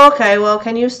 Oh, okay, well,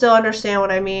 can you still understand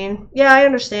what I mean? Yeah, I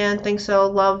understand. Think so.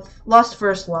 Love. Lust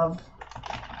first love.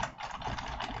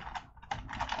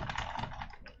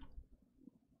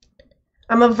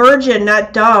 I'm a virgin,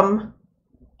 not dumb.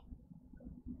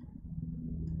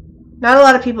 Not a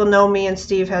lot of people know me and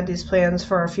Steve had these plans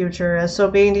for our future,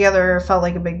 so being together felt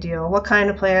like a big deal. What kind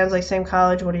of plans? Like same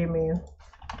college? What do you mean?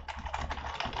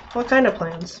 What kind of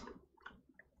plans?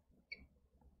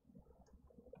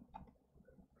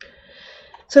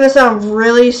 It's gonna sound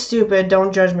really stupid.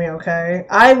 Don't judge me, okay?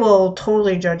 I will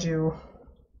totally judge you.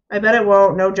 I bet it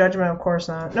won't. No judgment, of course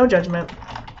not. No judgment.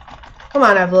 Come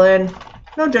on, Evelyn.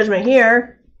 No judgment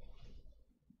here.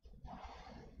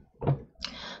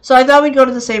 So I thought we'd go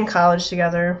to the same college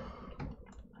together.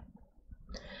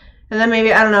 And then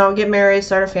maybe, I don't know, get married,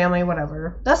 start a family,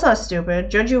 whatever. That's not stupid.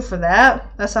 Judge you for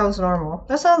that? That sounds normal.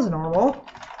 That sounds normal.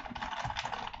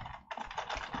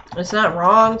 It's not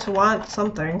wrong to want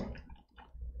something.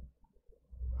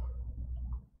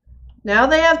 Now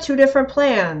they have two different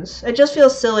plans. It just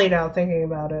feels silly now thinking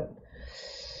about it.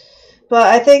 But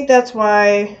I think that's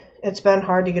why it's been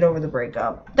hard to get over the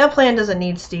breakup. That plan doesn't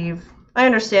need Steve. I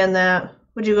understand that.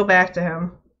 Would you go back to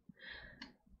him?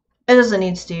 It doesn't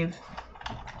need Steve.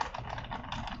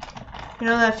 You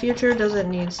know, that future doesn't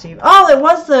need Steve. Oh, it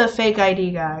was the fake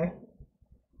ID guy.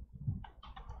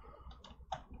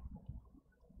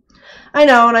 I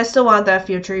know, and I still want that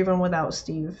future even without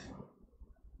Steve.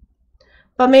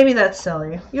 But maybe that's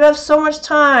silly. You have so much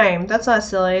time. That's not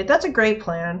silly. That's a great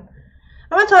plan.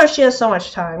 I'm gonna tell her she has so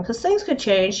much time, because things could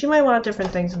change. She might want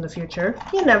different things in the future.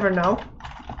 You never know.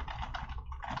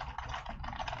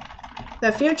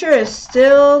 The future is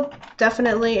still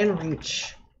definitely in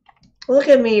reach. Look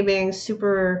at me being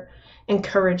super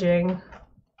encouraging.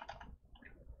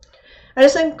 I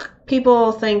just think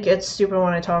people think it's stupid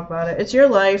when I talk about it. It's your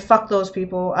life. Fuck those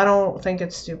people. I don't think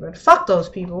it's stupid. Fuck those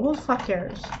people. Who the fuck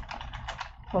cares?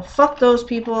 Well, fuck those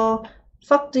people.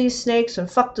 Fuck these snakes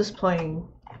and fuck this plane.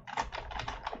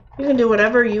 You can do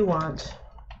whatever you want.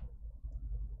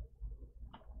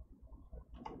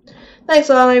 Thanks,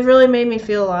 Lolly. You've really made me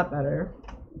feel a lot better.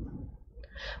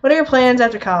 What are your plans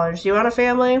after college? Do you want a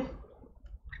family?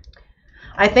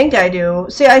 I think I do.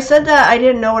 See, I said that I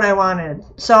didn't know what I wanted.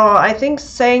 So I think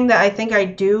saying that I think I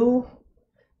do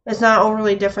is not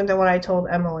overly different than what I told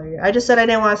Emily. I just said I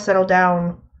didn't want to settle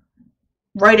down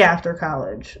right after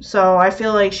college. So I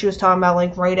feel like she was talking about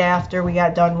like right after we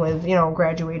got done with, you know,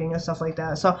 graduating and stuff like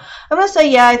that. So I'm going to say,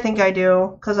 yeah, I think I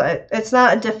do. Because it's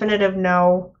not a definitive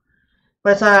no.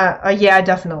 But it's not a yeah,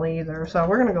 definitely either. So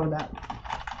we're going to go with that.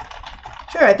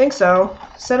 Sure, I think so.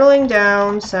 Settling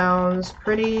down sounds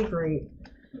pretty great.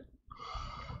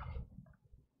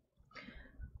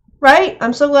 Right?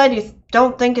 I'm so glad you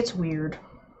don't think it's weird.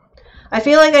 I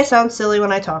feel like I sound silly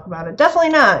when I talk about it.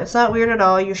 Definitely not. It's not weird at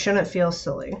all. You shouldn't feel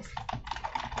silly.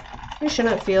 You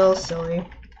shouldn't feel silly.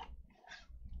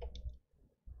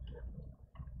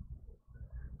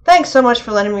 Thanks so much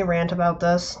for letting me rant about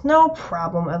this. No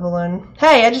problem, Evelyn.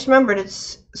 Hey, I just remembered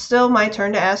it's still my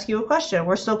turn to ask you a question.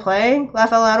 We're still playing?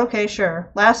 Laugh out loud? Okay, sure.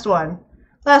 Last one.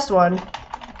 Last one.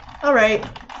 Alright.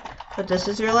 But this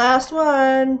is your last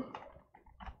one.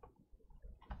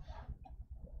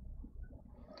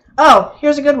 Oh,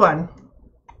 here's a good one.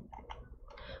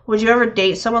 Would you ever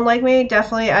date someone like me?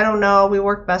 Definitely. I don't know. We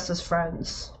work best as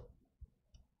friends.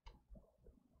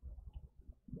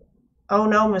 Oh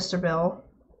no, Mr. Bill.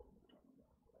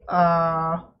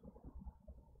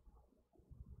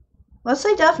 Let's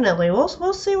say definitely.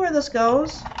 We'll see where this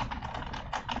goes.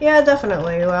 Yeah,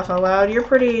 definitely. Laugh out loud. You're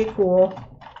pretty cool.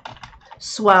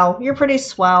 Swell. You're pretty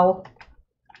swell.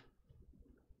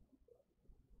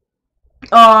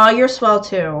 Aw, you're swell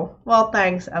too. Well,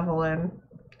 thanks, Evelyn.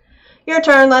 Your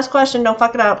turn. Last question. Don't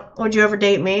fuck it up. Would you ever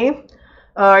date me?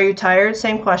 Are you tired?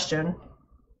 Same question.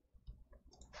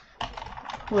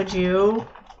 Would you?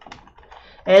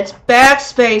 It's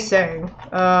backspacing.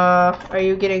 Are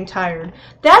you getting tired?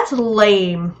 That's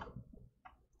lame.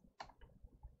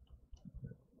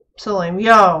 So lame.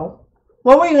 Yo.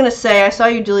 What were you gonna say? I saw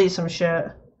you delete some shit.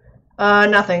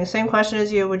 Nothing. Same question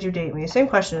as you. Would you date me? Same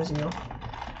question as you.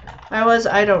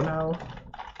 I don't know.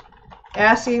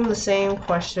 Asking the same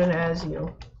question as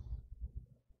you.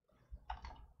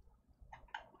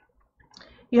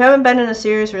 You haven't been in a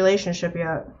serious relationship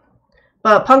yet.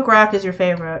 But punk rock is your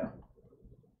favorite.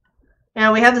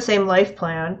 And we have the same life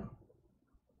plan.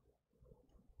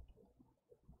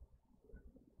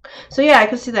 So yeah, I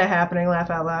could see that happening, laugh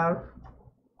out loud.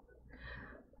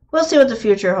 We'll see what the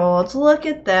future holds. Look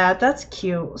at that. That's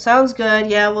cute. Sounds good.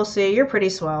 Yeah, we'll see. You're pretty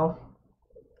swell.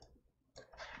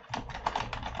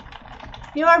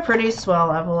 You are pretty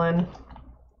swell, Evelyn.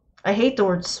 I hate the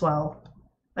word swell.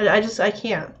 I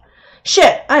can't.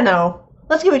 Shit, I know.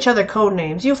 Let's give each other code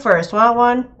names. You first. Want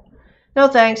one? No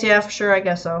thanks. Yeah, for sure. I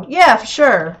guess so. Yeah, for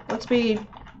sure. Let's be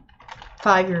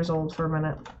 5 years old for a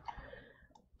minute.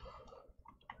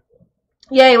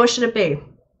 Yay, what should it be?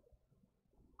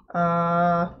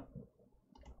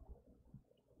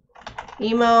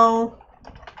 Emo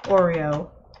Oreo.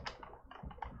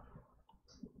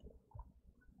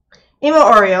 Emo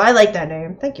Oreo. I like that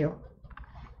name. Thank you.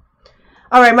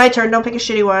 Alright, my turn. Don't pick a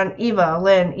shitty one. Eva,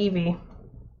 Lynn, Eevee.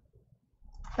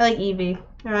 I like Eevee. It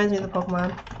reminds me of the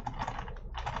Pokemon.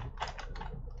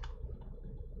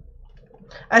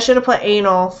 I should have put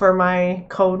anal for my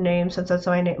code name since that's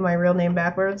my real name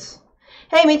backwards.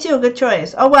 Hey, me too. Good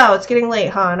choice. Oh, wow. It's getting late,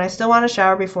 huh? And I still want to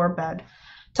shower before bed.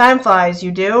 Time flies.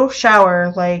 You do?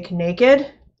 Shower, like,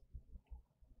 naked?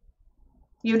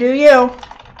 You do you.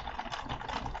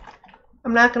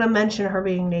 I'm not going to mention her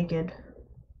being naked.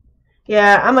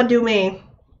 Yeah, I'm going to do me.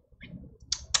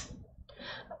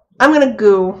 I'm going to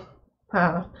goo.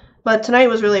 Huh. But tonight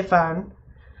was really fun.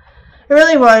 It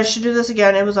really was. Should do this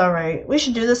again. It was alright. We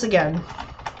should do this again.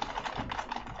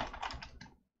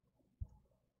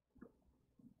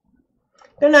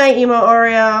 Good night, Emo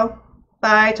Oreo.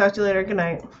 Bye. Talk to you later. Good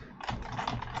night.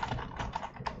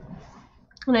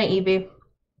 Good night, Eevee.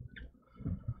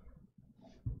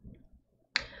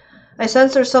 I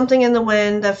sense there's something in the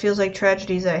wind that feels like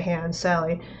tragedy's at hand.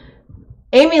 Sally.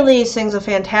 Amy Lee sings a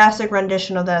fantastic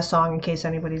rendition of that song in case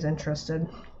anybody's interested.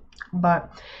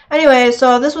 But anyway,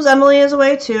 so this was Emily is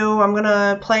Away too. I'm going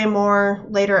to play more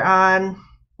later on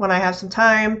when I have some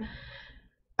time.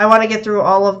 I want to get through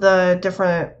all of the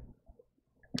different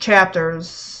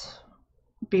chapters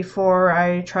before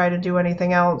I try to do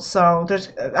anything else. So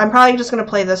I'm probably just going to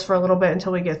play this for a little bit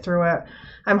until we get through it.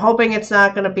 I'm hoping it's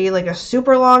not going to be like a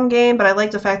super long game, but I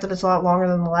like the fact that it's a lot longer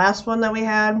than the last one that we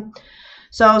had.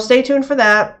 So stay tuned for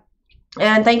that.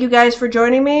 And thank you guys for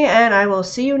joining me, and I will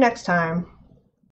see you next time.